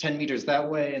it's 10 meters that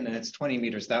way, and then it's 20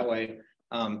 meters that way.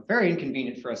 Very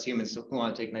inconvenient for us humans who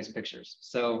want to take nice pictures.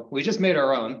 So we just made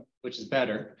our own, which is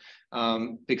better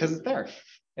because it's there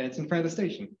and it's in front of the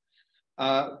station.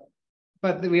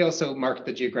 But we also mark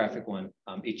the geographic one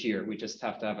each year. We just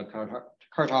have to have a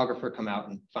cartographer come out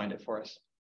and find it for us.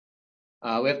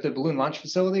 We have the balloon launch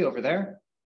facility over there.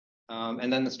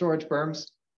 And then the storage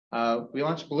berms. We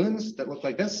launch balloons that look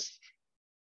like this.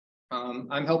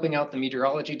 I'm helping out the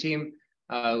meteorology team.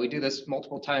 We do this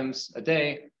multiple times a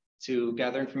day to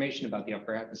gather information about the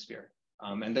upper atmosphere.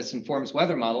 And this informs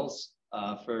weather models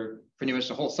for pretty much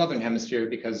the whole southern hemisphere,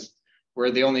 because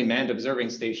we're the only manned observing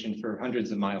station for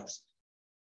hundreds of miles.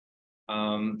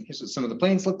 Here's what some of the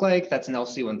planes look like. That's an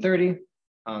LC-130.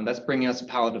 That's bringing us a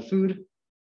pallet of food.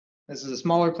 This is a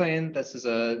smaller plane. This is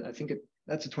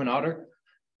that's a Twin Otter.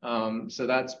 So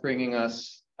that's bringing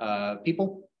us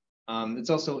people. It's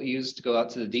also used to go out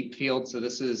to the deep field. So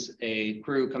this is a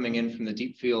crew coming in from the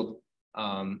deep field.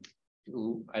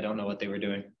 Who I don't know what they were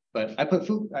doing, but I put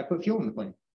fuel in the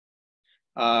plane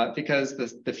because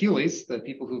the fuelies, the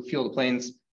people who fuel the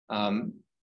planes,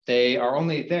 they are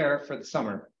only there for the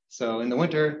summer. So in the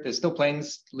winter, there's still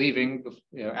planes leaving,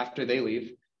 after they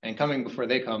leave and coming before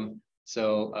they come.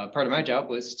 So part of my job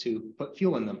was to put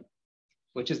fuel in them,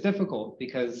 which is difficult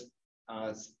because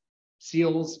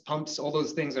seals, pumps, all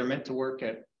those things are meant to work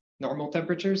at normal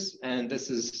temperatures, and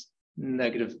this is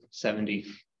 -70.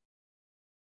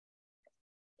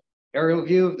 Aerial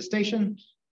view of the station.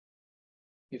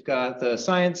 You've got the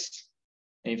science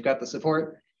and you've got the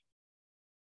support.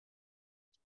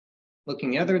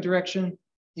 Looking the other direction,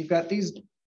 you've got these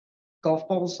golf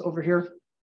balls over here.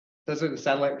 Those are the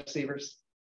satellite receivers.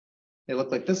 They look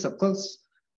like this up close.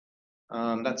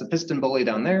 That's a piston bully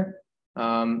down there.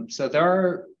 So there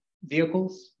are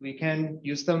vehicles, we can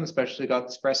use them, especially got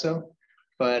espresso,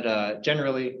 but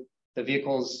generally the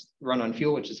vehicles run on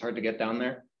fuel, which is hard to get down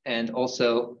there. And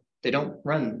also they don't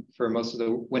run for most of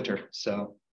the winter.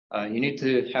 So you need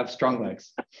to have strong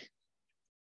legs.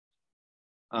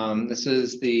 This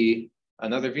is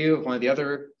another view of one of the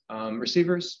other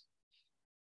receivers.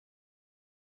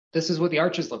 This is what the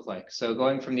arches look like. So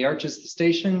going from the arches to the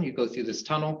station, you go through this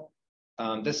tunnel.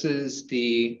 This is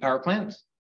the power plant.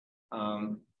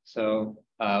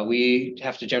 We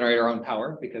have to generate our own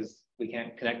power because we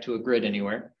can't connect to a grid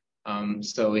anywhere.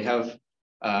 So we have,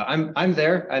 I'm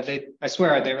there. I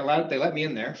swear they let me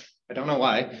in there. I don't know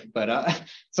why, but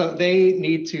so they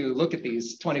need to look at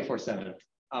these 24/7.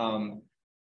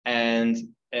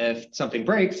 And if something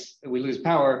breaks, we lose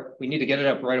power, we need to get it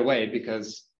up right away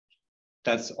because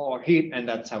that's all our heat and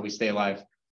that's how we stay alive.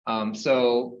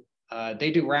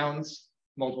 They do rounds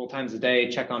multiple times a day,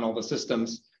 check on all the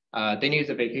systems. They need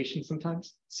a vacation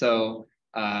sometimes. So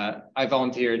I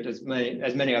volunteered, as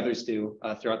many others do,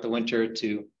 throughout the winter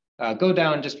to go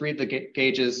down, just read the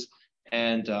gauges.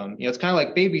 And it's kind of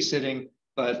like babysitting,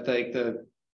 but like the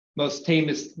most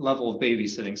tamest level of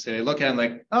babysitting. So I look at them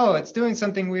like, oh, it's doing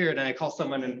something weird. And I call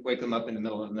someone and wake them up in the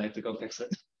middle of the night to go fix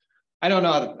it. I don't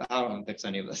know how to fix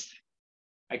any of this.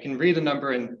 I can read a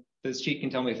number and this sheet can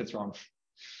tell me if it's wrong.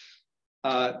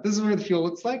 This is where the fuel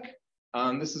looks like.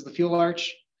 This is the fuel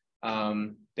arch.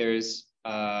 There's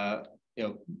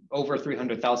over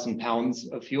 300,000 pounds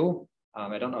of fuel.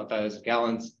 I don't know if that is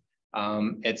gallons.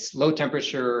 It's low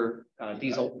temperature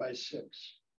diesel. Divide by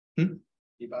 6.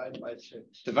 Divide by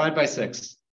 6. Divide by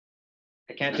 6.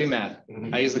 I can't do math.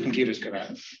 I use the computers for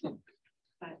that.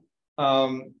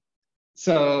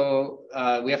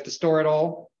 We have to store it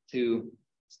all to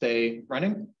stay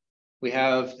running. We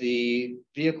have the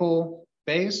vehicle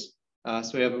bays.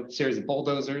 So we have a series of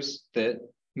bulldozers that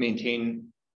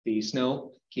maintain the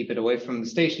snow, keep it away from the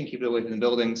station, keep it away from the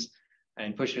buildings,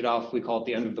 and push it off. We call it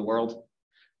the end of the world.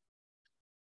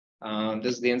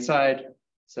 This is the inside.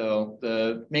 So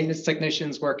the maintenance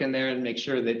technicians work in there and make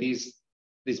sure that these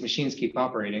machines keep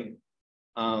operating.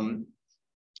 And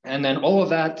then all of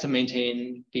that to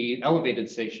maintain the elevated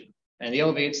station. And the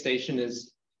elevated station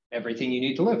is everything you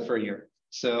need to live for a year.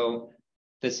 So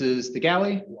this is the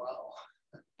galley. Wow.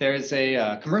 There's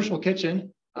a commercial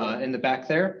kitchen in the back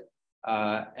there.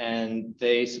 And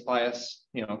they supply us,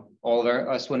 all of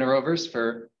us winter rovers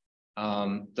for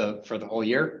the whole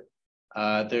year.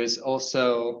 There's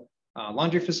also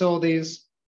laundry facilities,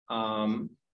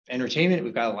 entertainment.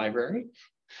 We've got a library,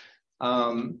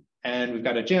 and we've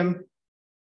got a gym.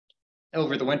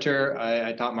 Over the winter,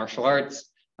 I taught martial arts,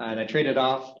 and I traded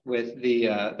off with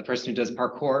the person who does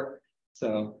parkour.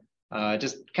 So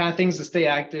just kind of things to stay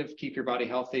active, keep your body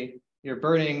healthy. You're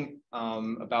burning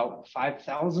about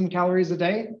 5,000 calories a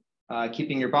day,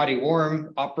 keeping your body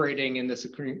warm, operating in this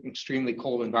extremely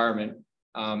cold environment.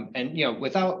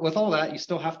 With all that, you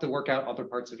still have to work out other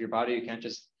parts of your body. You can't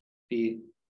just be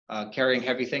carrying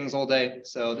heavy things all day.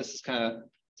 So this is kind of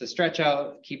to stretch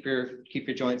out, keep your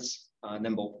joints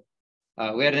nimble.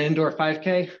 We had an indoor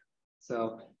 5K.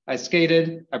 So I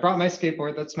skated. I brought my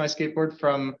skateboard. That's my skateboard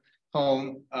from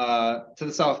home to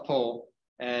the South Pole.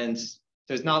 And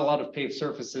there's not a lot of paved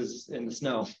surfaces in the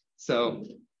snow. So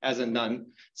as in none.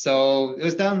 So it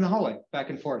was down in the hallway, back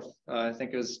and forth. I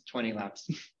think it was 20 laps.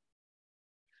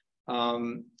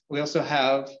 We also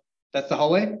have, that's the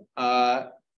hallway.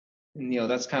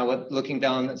 That's kind of what looking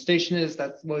down the station is.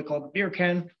 That's what we call the beer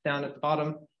can down at the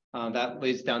bottom. That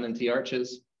leads down into the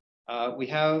arches. We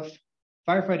have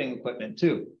firefighting equipment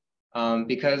too,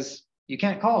 because you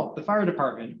can't call the fire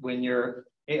department when you're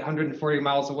 840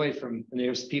 miles away from the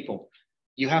nearest people.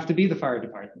 You have to be the fire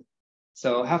department.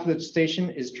 So half of the station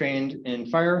is trained in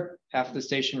fire, half of the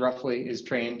station roughly is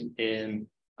trained in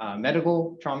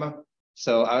medical trauma.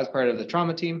 So I was part of the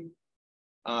trauma team.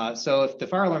 So if the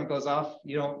fire alarm goes off,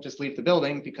 you don't just leave the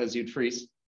building because you'd freeze.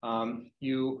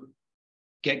 You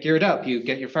get geared up, you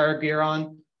get your fire gear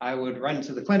on. I would run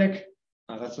to the clinic,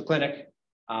 that's the clinic,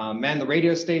 man the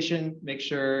radio station, make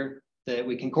sure that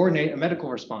we can coordinate a medical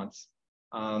response.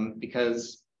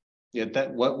 Because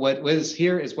that what is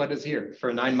here is what is here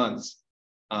for 9 months.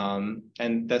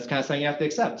 And that's kind of something you have to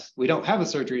accept. We don't have a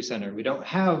surgery center. We don't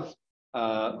have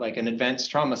like an advanced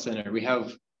trauma center. We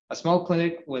have a small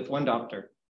clinic with 1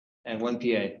 doctor and 1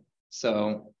 PA.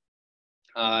 So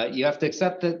you have to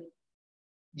accept that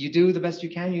you do the best you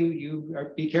can.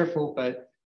 Be careful,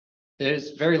 but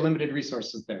there's very limited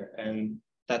resources there. And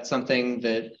that's something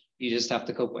that you just have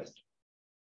to cope with.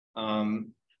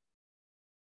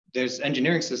 There's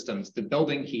engineering systems, the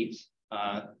building heat,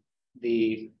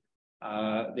 the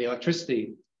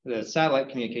electricity, the satellite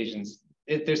communications.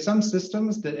 There's some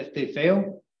systems that if they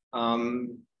fail,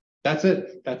 that's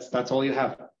it. That's all you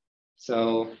have.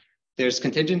 So there's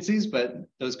contingencies, but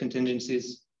those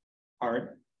contingencies aren't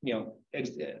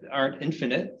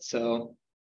infinite. So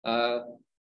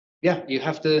yeah, you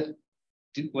have to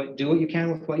do what you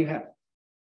can with what you have.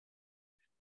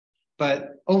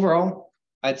 But overall,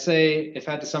 I'd say if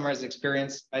I had to summarize the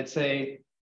experience, I'd say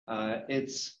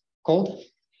it's cold,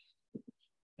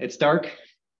 it's dark,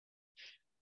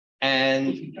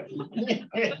 and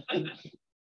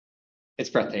it's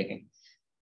breathtaking.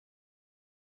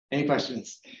 Any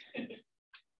questions?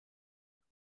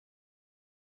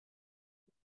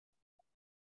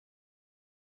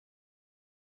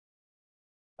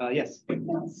 Yes.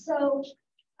 So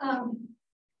I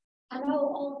know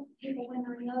all people when I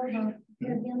know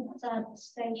they're inside the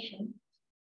station,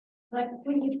 but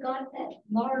when you've got that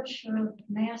larger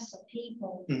mass of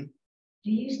people, Mm-hmm.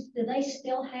 do they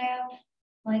still have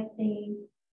like the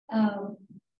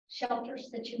shelters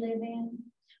that you live in?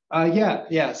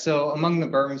 Yeah. So among the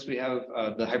berms, we have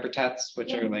the hypertats,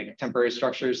 which are like temporary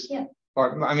structures. Yeah.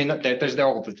 Or I mean, they're there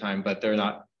all the time, but they're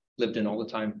not lived in all the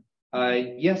time.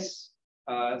 Yes.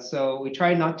 So we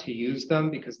try not to use them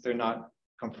because they're not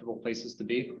comfortable places to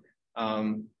be.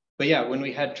 But yeah, when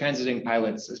we had transiting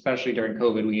pilots, especially during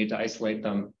COVID, we needed to isolate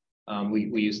them.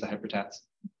 We used the hypertats.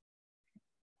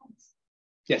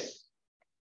 Yes.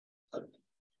 I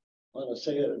want to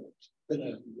say it's been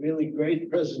a really great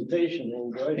presentation.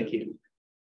 Enjoyed it. Thank you.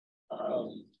 I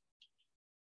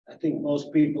think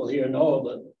most people here know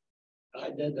that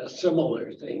I did a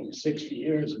similar thing 60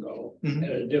 years ago Mm-hmm.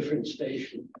 at a different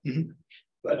station. Mm-hmm.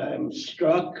 But I'm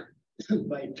struck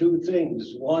by 2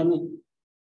 things. One,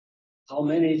 how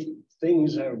many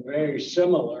things are very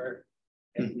similar,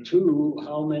 and Mm-hmm. 2,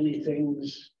 how many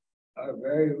things are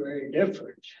very, very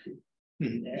different.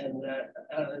 Mm-hmm. And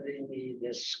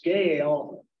the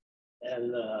scale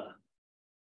and I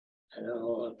don't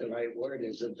know what the right word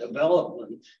is, the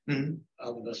development Mm-hmm.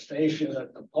 of the station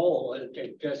at the pole,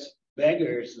 it just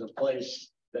beggars the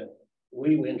place that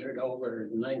we wintered over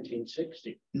in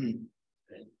 1960. Mm-hmm.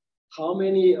 How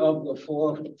many of the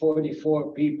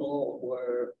 44 people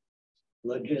were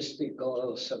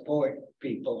logistical support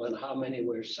people, and how many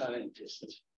were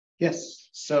scientists? Yes.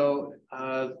 So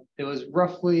it was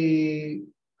roughly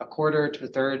a quarter to a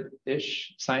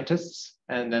third-ish scientists,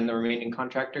 and then the remaining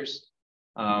contractors.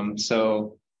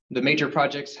 So the major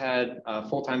projects had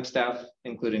full-time staff,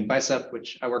 including BICEP,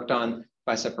 which I worked on,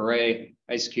 BICEP Array,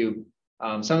 IceCube.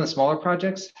 Some of the smaller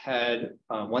projects had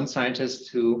 1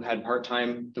 scientist who had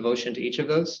part-time devotion to each of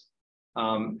those.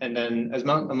 And then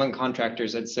among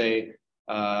contractors, I'd say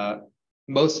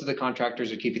most of the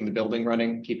contractors are keeping the building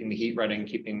running, keeping the heat running,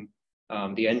 keeping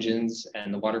the engines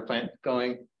and the water plant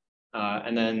going.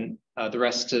 And then the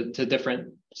rest to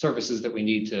different services that we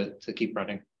need to keep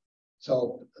running.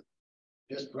 So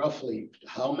just roughly,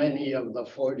 how many of the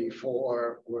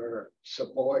 44 were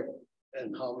support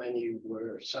and how many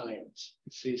were science?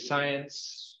 Let's see,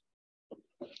 science,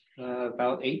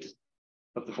 about 8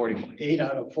 of the 44. 8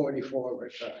 out of 44 were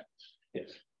science.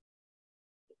 Yes.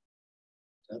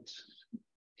 That's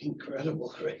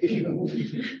incredible ratio.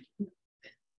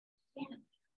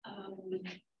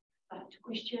 Two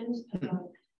questions.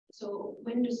 So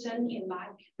when the sun came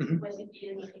back, was it the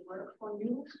end of the work for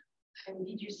you? And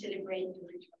did you celebrate the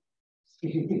return?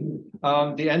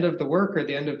 The end of the work or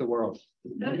the end of the world?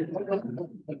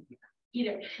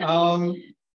 Either.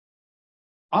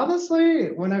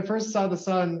 Honestly, when I first saw the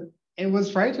sun, it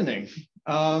was frightening.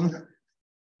 I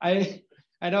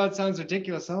know it sounds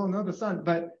ridiculous. Oh no, the sun,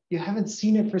 but you haven't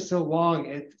seen it for so long.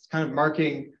 It's kind of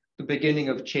marking the beginning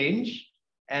of change.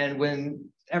 And when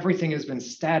everything has been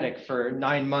static for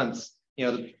 9 months. You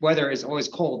know, the weather is always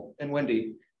cold and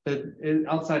windy.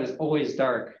 Outside is always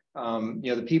dark. You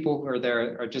know, the people who are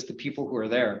there are just the people who are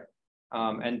there.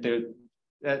 And they're,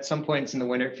 at some points in the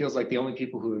winter, it feels like the only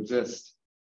people who exist.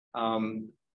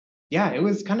 Yeah, it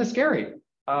was kind of scary,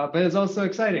 but it's also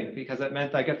exciting because it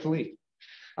meant I get to leave.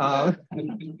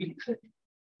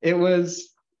 It was,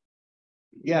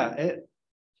 yeah,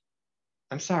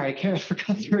 I'm sorry, I can't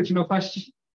forget the original question.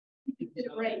 Did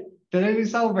it rain? Did we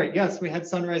celebrate? Yes, we had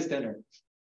sunrise dinner.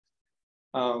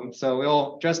 So we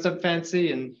all dressed up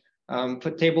fancy and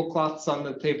put tablecloths on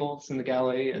the tables in the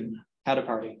galley and had a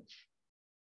party.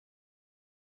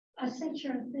 I sense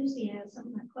your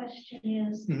enthusiasm. My question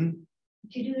is, Mm-hmm.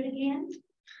 would you do it again?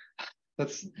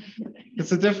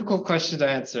 It's a difficult question to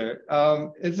answer.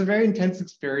 It's a very intense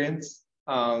experience.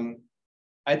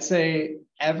 I'd say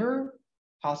ever,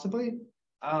 possibly,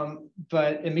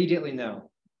 but immediately no,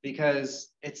 because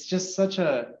it's just such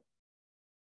a,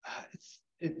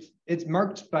 it's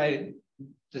marked by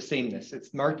the sameness.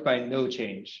 It's marked by no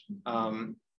change.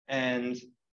 And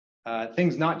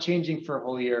things not changing for a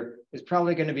whole year is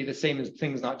probably going to be the same as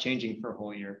things not changing for a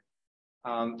whole year.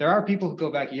 There are people who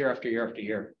go back year after year after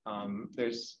year.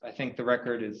 I think the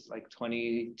record is like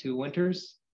 22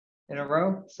 winters in a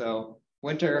row. So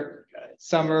winter,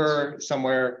 summer,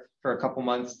 somewhere for a couple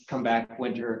months, come back,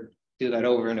 winter, do that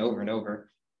over and over and over.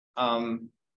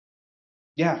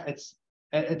 Yeah, it's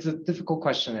a difficult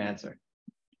question to answer.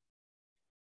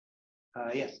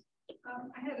 Yes.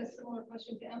 I had a similar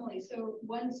question to Emily. So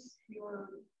once your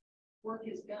work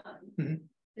is done, Mm-hmm.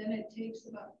 then it takes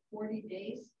about 40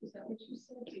 days. Is that what you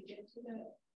said to get to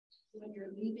that? When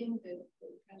you're leaving the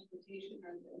transportation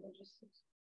or the logistics?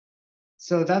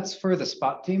 So that's for the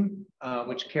spot team,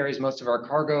 which carries most of our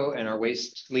cargo and our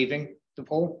waste leaving the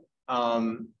pole.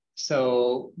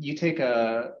 So you take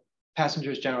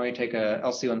passengers generally take a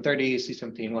LC-130,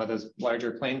 C-17, one of those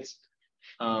larger planes.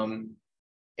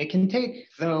 It can take,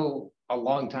 though, a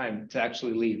long time to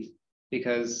actually leave,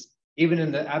 because even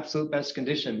in the absolute best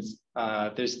conditions,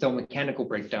 there's still mechanical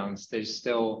breakdowns. There's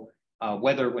still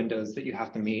weather windows that you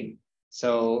have to meet.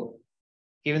 So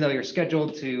even though you're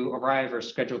scheduled to arrive or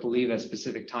scheduled to leave at a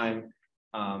specific time,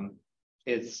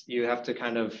 you have to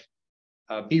kind of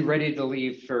be ready to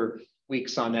leave for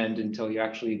weeks on end until you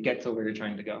actually get to where you're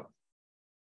trying to go.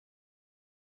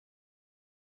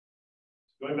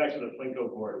 Going back to the Plinko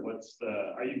board,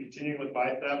 are you continuing with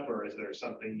BICEP, or is there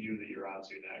something new that you're on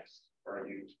to next? Or have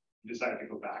you decided to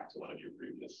go back to one of your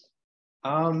previous?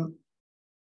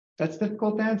 That's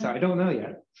difficult to answer. I don't know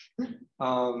yet.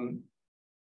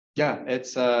 Yeah,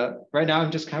 it's right now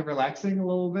I'm just kind of relaxing a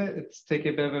little bit. It's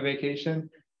taking a bit of a vacation.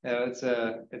 It's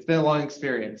been a long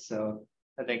experience. So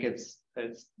I think it's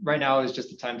right now is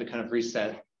just the time to kind of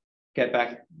reset, get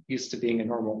back used to being a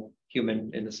normal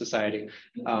human in the society.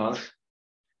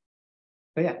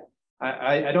 But yeah,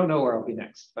 I don't know where I'll be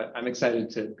next, but I'm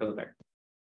excited to go there.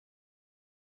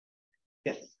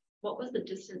 Yes. What was the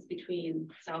distance between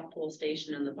South Pole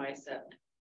Station and the BICEP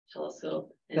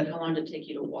telescope, and how long did it take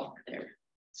you to walk there?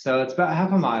 So it's about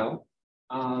half a mile.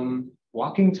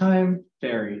 Walking time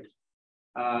varied.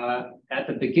 At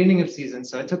the beginning of season,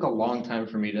 so it took a long time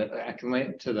for me to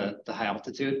acclimate to the high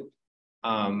altitude.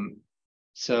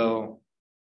 So,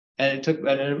 and it took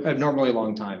an abnormally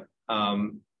long time.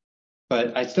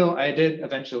 But I did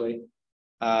eventually.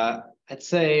 I'd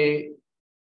say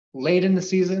late in the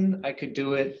season, I could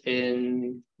do it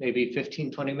in maybe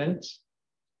 15, 20 minutes.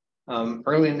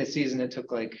 Early in the season, it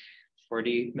took like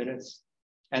 40 minutes.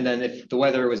 And then if the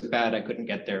weather was bad, I couldn't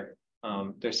get there.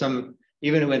 There's some,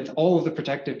 even with all of the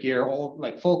protective gear, all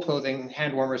like full clothing,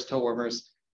 hand warmers, toe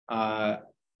warmers,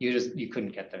 you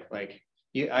couldn't get there. Like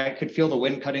I could feel the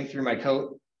wind cutting through my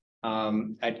coat.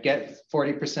 I'd get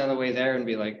 40% of the way there and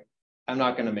be like, I'm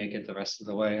not going to make it the rest of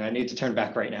the way. I need to turn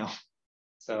back right now.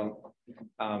 So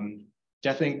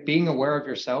definitely being aware of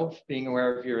yourself, being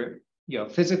aware of your,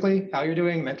 physically how you're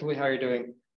doing, mentally how you're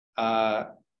doing.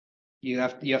 You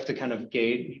have to kind of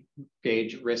gauge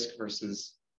risk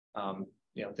versus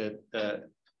the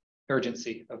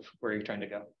urgency of where you're trying to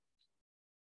go.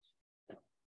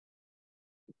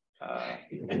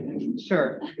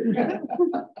 Sure.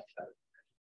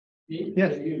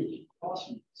 Yes.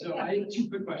 Awesome. So I have two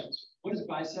quick questions. What does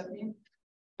BICEP mean?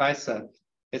 BICEP.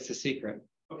 It's a secret.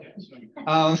 Okay.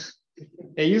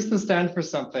 It used to stand for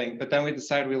something, but then we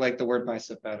decided we like the word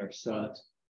bicep better. So.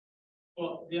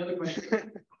 Well, the other question is,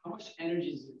 how much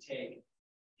energy does it take to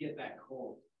get that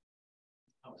cold?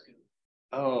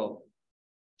 Oh,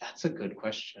 that's a good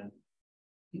question.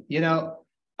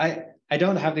 I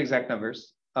don't have the exact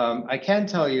numbers. I can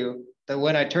tell you that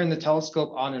when I turn the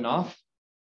telescope on and off,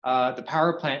 the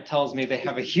power plant tells me they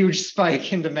have a huge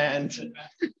spike in demand,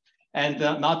 and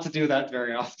not to do that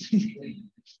very often.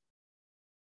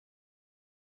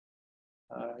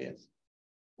 Yes.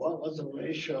 What was the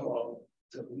ratio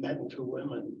of men to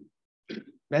women?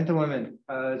 Men to women,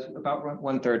 it's about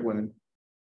 1/3 women.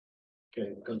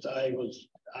 Okay, because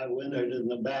I wintered in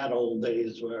the bad old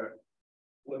days where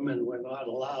women were not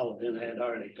allowed in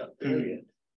Antarctica, period,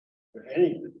 or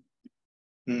anything.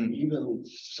 Even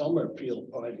summer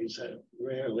field parties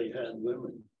rarely had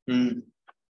women.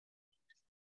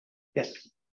 Yes.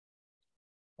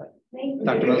 Maybe-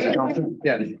 Dr. Moses-Johnson?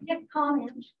 Yeah. I have a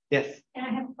comment Yes. and I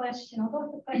have a question. I'll go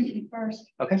with the question first.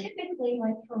 Okay. Typically,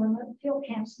 like for remote field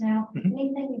camps now,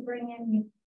 anything you bring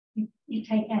in, you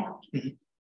take out.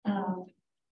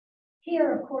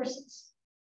 Here, of course, it's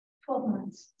 12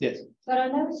 months. Yes. But I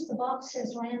noticed the box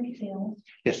says landfill.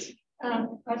 Yes.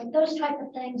 But those type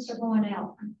of things are going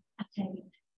out, I think.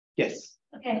 Yes.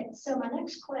 Okay, so my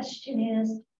next question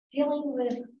is dealing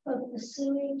with both the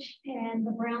sewage and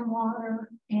the brown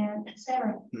water and et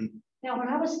cetera. Now, when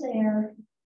I was there,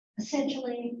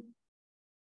 essentially,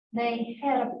 they'd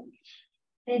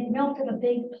melted a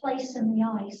big place in the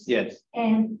ice. Yes.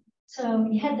 And so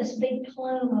you had this big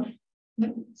plume of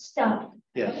stuff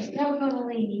that was Yes. never going to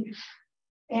leave.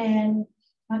 And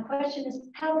my question is,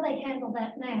 how do they handle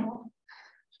that now?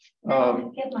 I'll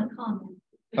give my comment.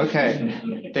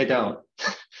 Okay, they don't.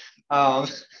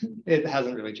 It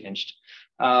hasn't really changed.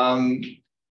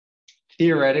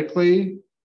 Theoretically,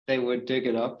 they would dig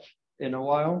it up in a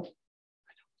while.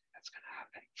 I don't think that's gonna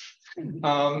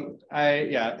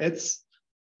happen.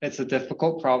 It's a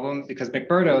difficult problem because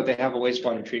McMurdo, they have a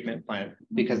wastewater treatment plant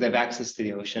because they have access to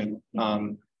the ocean.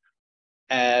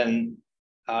 And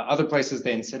other places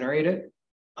they incinerate it.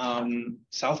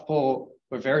 South Pole,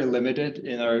 we're very limited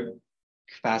in our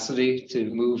capacity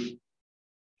to move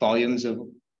volumes of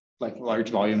large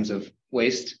volumes of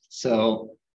waste.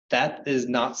 So that is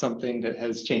not something that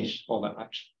has changed all that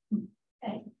much.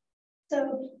 Okay,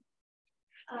 so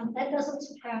that doesn't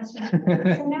surprise me.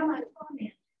 So now my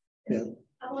comment is,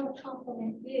 I want to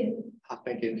compliment you.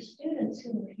 Thank and you. the students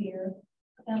who were here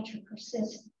about your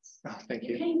persistence. Thank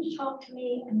You you. came to talk to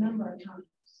me a number of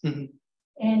times.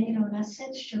 And, you know, and I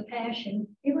sensed your passion.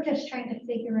 You were just trying to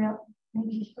figure out,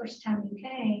 maybe the first time you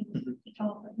came to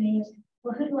talk with me is,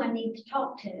 well, who do I need to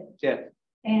talk to? Yeah.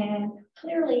 And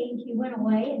clearly you went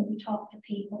away and you talked to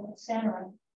people, et cetera.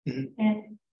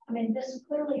 And I mean, this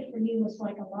clearly for you was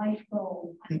like a life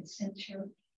goal. I could sense your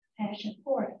passion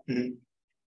for it.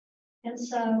 And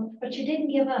so, but you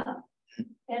didn't give up.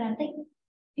 And I think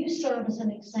you serve as an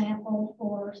example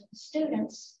for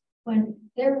students when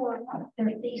their work,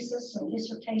 their thesis or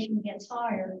dissertation gets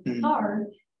hard,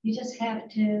 you just have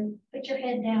to put your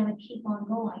head down and keep on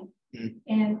going.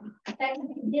 And the fact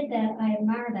that you did that, I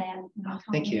admire that. And I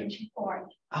Thank you. compliment you for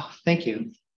it. Oh, thank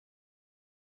you.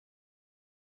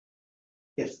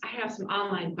 Yes. I have some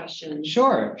online questions.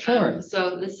 Sure.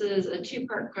 So this is a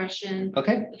two-part question.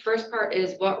 Okay. The first part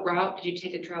is, what route did you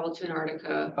take to travel to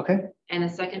Antarctica? Okay. And the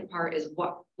second part is,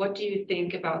 what do you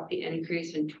think about the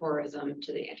increase in tourism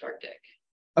to the Antarctic?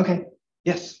 Okay.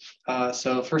 Yes.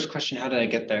 So first question, how did I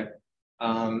get there?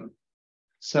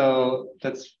 So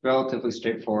that's relatively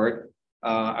straightforward.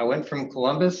 I went from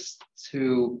Columbus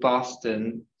to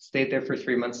Boston, stayed there for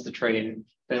 3 months to train,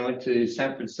 then went to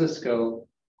San Francisco,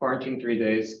 quarantined 3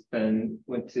 days, then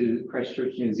went to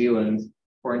Christchurch, New Zealand,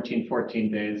 quarantined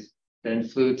 14 days, then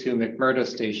flew to McMurdo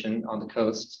Station on the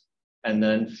coast, and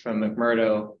then from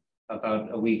McMurdo,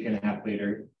 about a week and a half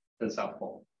later, to the South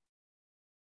Pole.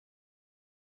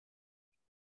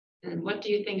 And what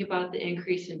do you think about the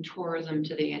increase in tourism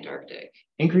to the Antarctic?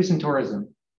 Increase in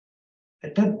tourism.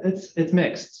 It's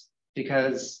mixed,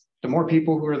 because the more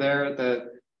people who are there,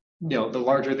 the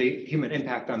larger the human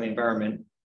impact on the environment.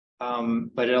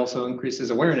 But it also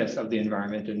increases awareness of the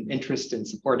environment and interest in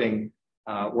supporting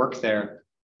work there.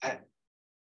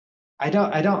 I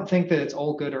don't think that it's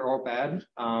all good or all bad.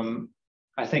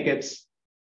 I think it's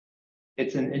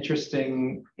an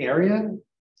interesting area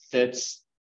that's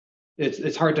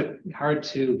it's hard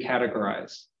to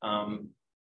categorize.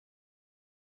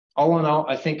 All in all,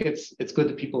 I think it's good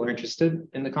that people are interested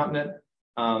in the continent.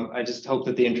 I just hope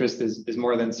that the interest is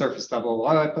more than surface level.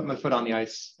 Oh, I put my foot on the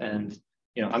ice and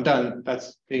I'm done.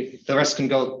 That's the rest can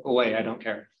go away. I don't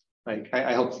care.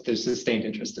 I hope that there's sustained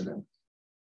interest in it.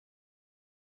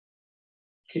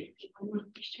 Okay. One more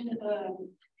question.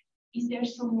 Is there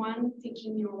someone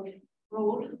taking your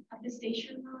role at the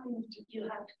station now? Did you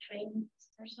have to train this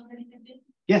person a little bit?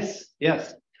 Yes.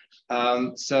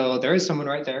 So there is someone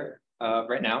right there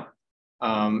right now.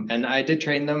 And I did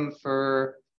train them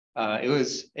for It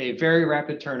was a very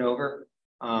rapid turnover.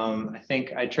 I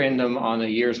think I trained them on a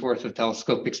year's worth of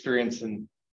telescope experience in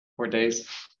 4 days.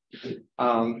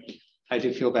 I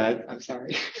do feel bad, I'm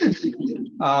sorry.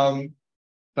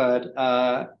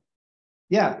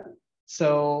 Yeah,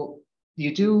 so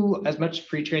you do as much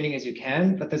pre-training as you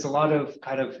can, but there's a lot of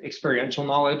kind of experiential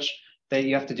knowledge that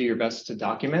you have to do your best to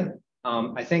document.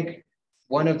 I think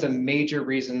one of the major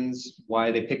reasons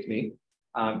why they picked me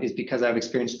is because I've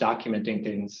experienced documenting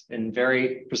things in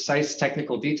very precise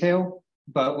technical detail,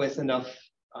 but with enough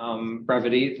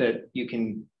brevity that you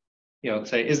can,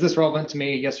 say, is this relevant to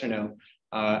me? Yes or no.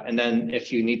 And then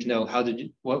if you need to know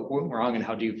what went wrong and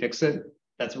how do you fix it,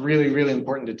 that's really, really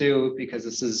important to do, because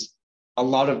this is a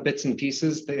lot of bits and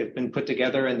pieces that have been put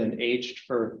together and then aged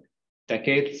for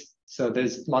decades. So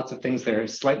there's lots of things that are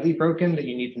slightly broken that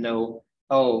you need to know,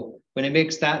 oh, when it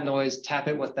makes that noise, tap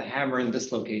it with the hammer in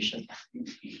this location.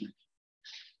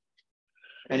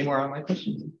 Any more online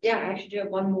questions? Yeah, I actually do have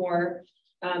one more.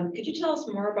 Could you tell us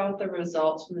more about the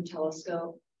results from the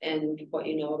telescope and what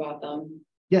you know about them?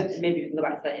 Yes. And maybe you can go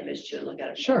back to that image too and look at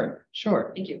it. Sure.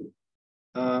 Thank you.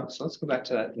 So let's go back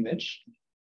to that image.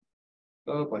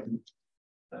 Oh boy.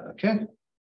 Okay.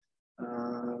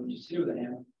 Just do the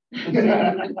hammer.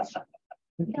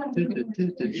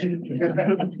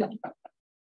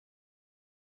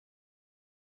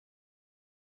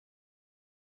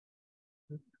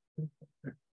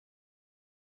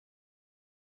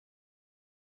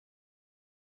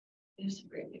 There's some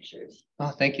great pictures. Oh,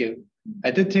 thank you.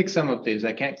 I did take some of these.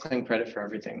 I can't claim credit for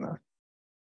everything though.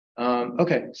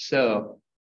 Okay, so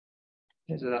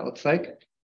here's what that looks like.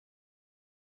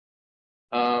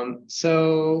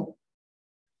 So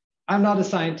I'm not a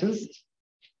scientist.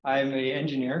 I'm an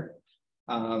engineer.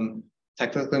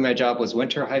 Technically, my job was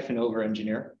winter-over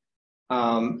engineer.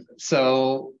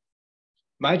 So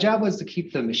my job was to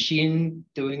keep the machine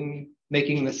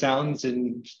making the sounds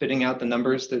and spitting out the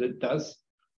numbers that it does.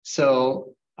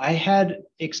 So I had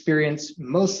experience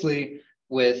mostly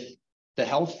with the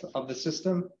health of the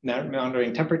system,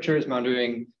 monitoring temperatures,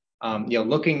 monitoring,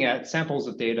 looking at samples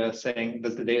of data, saying,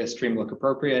 does the data stream look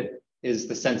appropriate? Is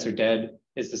the sensor dead?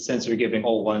 Is the sensor giving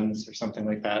all ones or something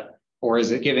like that? Or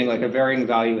is it giving like a varying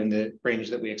value in the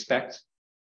range that we expect?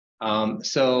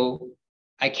 So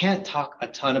I can't talk a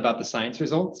ton about the science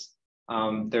results.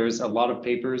 There's a lot of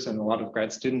papers and a lot of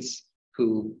grad students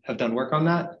who have done work on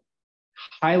that.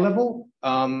 High level,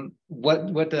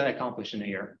 what did I accomplish in a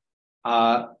year?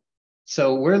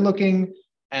 So we're looking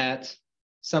at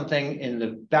something in the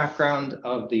background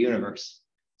of the universe.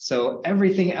 So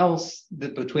everything else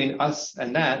between us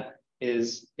and that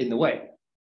is in the way.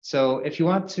 So if you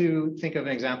want to think of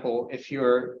an example, if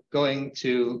you're going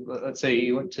to, let's say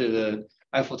you went to the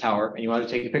Eiffel Tower and you want to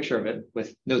take a picture of it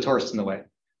with no tourists in the way.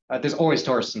 There's always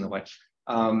tourists in the way.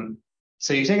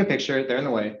 So you take a picture, they're in the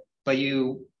way, but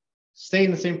you stay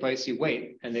in the same place, you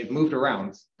wait, and they've moved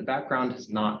around. The background has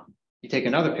not. You take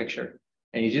another picture,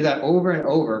 and you do that over and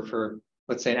over for,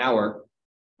 let's say, an hour.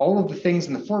 All of the things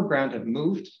in the foreground have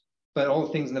moved, but all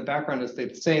the things in the background have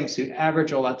stayed the same. So you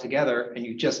average all that together, and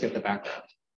you just get the background.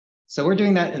 So we're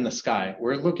doing that in the sky.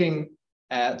 We're looking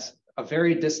at a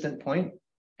very distant point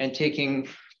and taking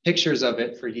pictures of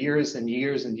it for years and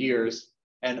years and years.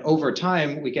 And over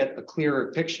time, we get a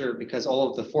clearer picture because all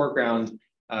of the foreground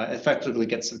effectively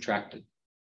gets subtracted.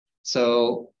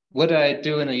 So what I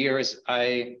do in a year is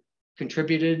I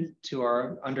contributed to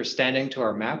our understanding, to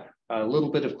our map, a little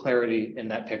bit of clarity in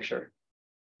that picture.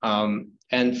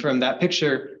 And from that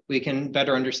picture, we can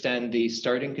better understand the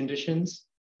starting conditions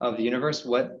of the universe,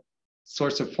 what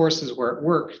sorts of forces were at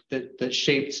work that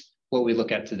shaped what we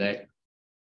look at today.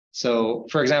 So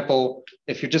for example,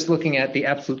 if you're just looking at the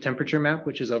absolute temperature map,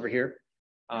 which is over here,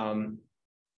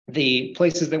 the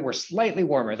places that were slightly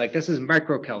warmer, like this is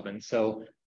microkelvin, so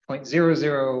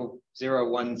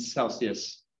 0.0001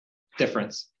 Celsius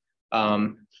difference.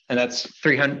 And that's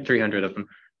 300 of them.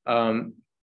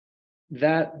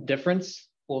 That difference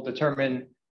will determine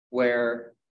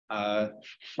where, that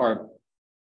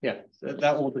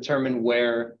will determine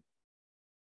where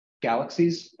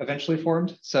galaxies eventually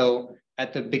formed. So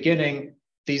at the beginning,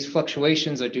 these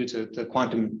fluctuations are due to the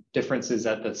quantum differences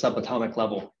at the subatomic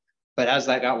level. But as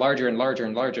that got larger and larger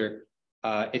and larger,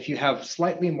 if you have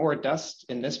slightly more dust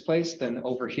in this place than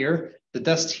over here, the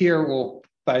dust here will,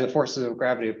 by the forces of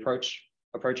gravity, approach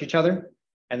each other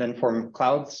and then form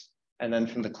clouds. And then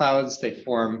from the clouds, they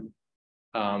form,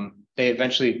 they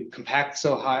eventually compact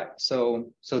so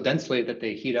densely that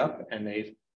they heat up and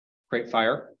they create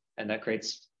fire, and that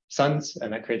creates suns,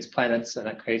 and that creates planets, and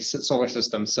that creates solar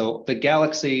systems. So the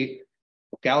galaxies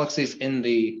in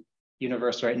the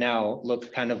universe right now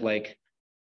look kind of like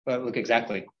But look,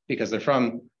 exactly, because they're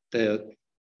from the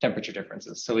temperature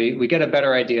differences. So we get a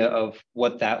better idea of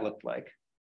what that looked like.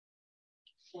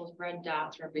 Those red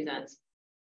dots represents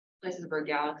places where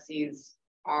galaxies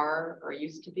are or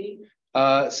used to be.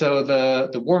 So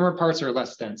the warmer parts are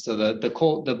less dense. So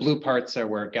the blue parts are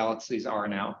where galaxies are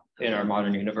now in our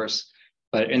modern universe.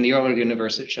 But in the early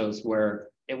universe, it shows where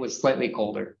it was slightly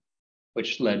colder,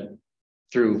 which led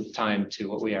through time to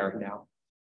what we are now.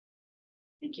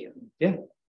 Thank you. Yeah.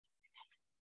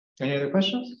 Any other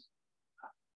questions?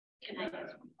 Can I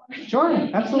ask? Sure,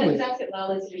 absolutely. Let's ask it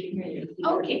loudly so we can hear you.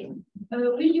 Okay.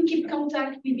 Will you keep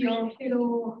contact with your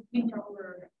fellow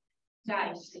winter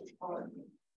guys or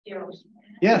heroes?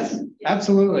 Yes,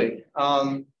 absolutely.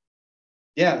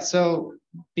 Yeah, so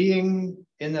being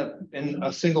in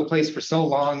a single place for so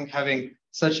long, having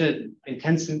such an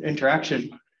intense interaction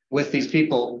with these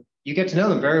people, you get to know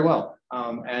them very well.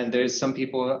 And there's some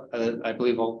people I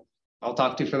believe I'll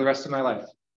talk to for the rest of my life.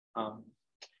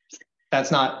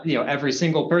 That's not every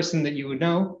single person that you would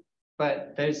know,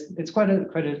 but it's quite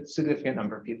a significant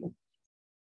number of people.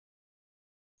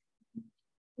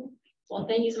 Well,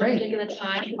 thank you so much for taking the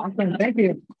time. Awesome, thank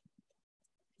you.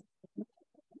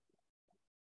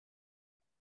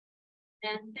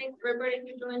 And thanks everybody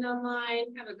for joining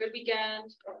online. Have a good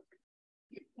weekend.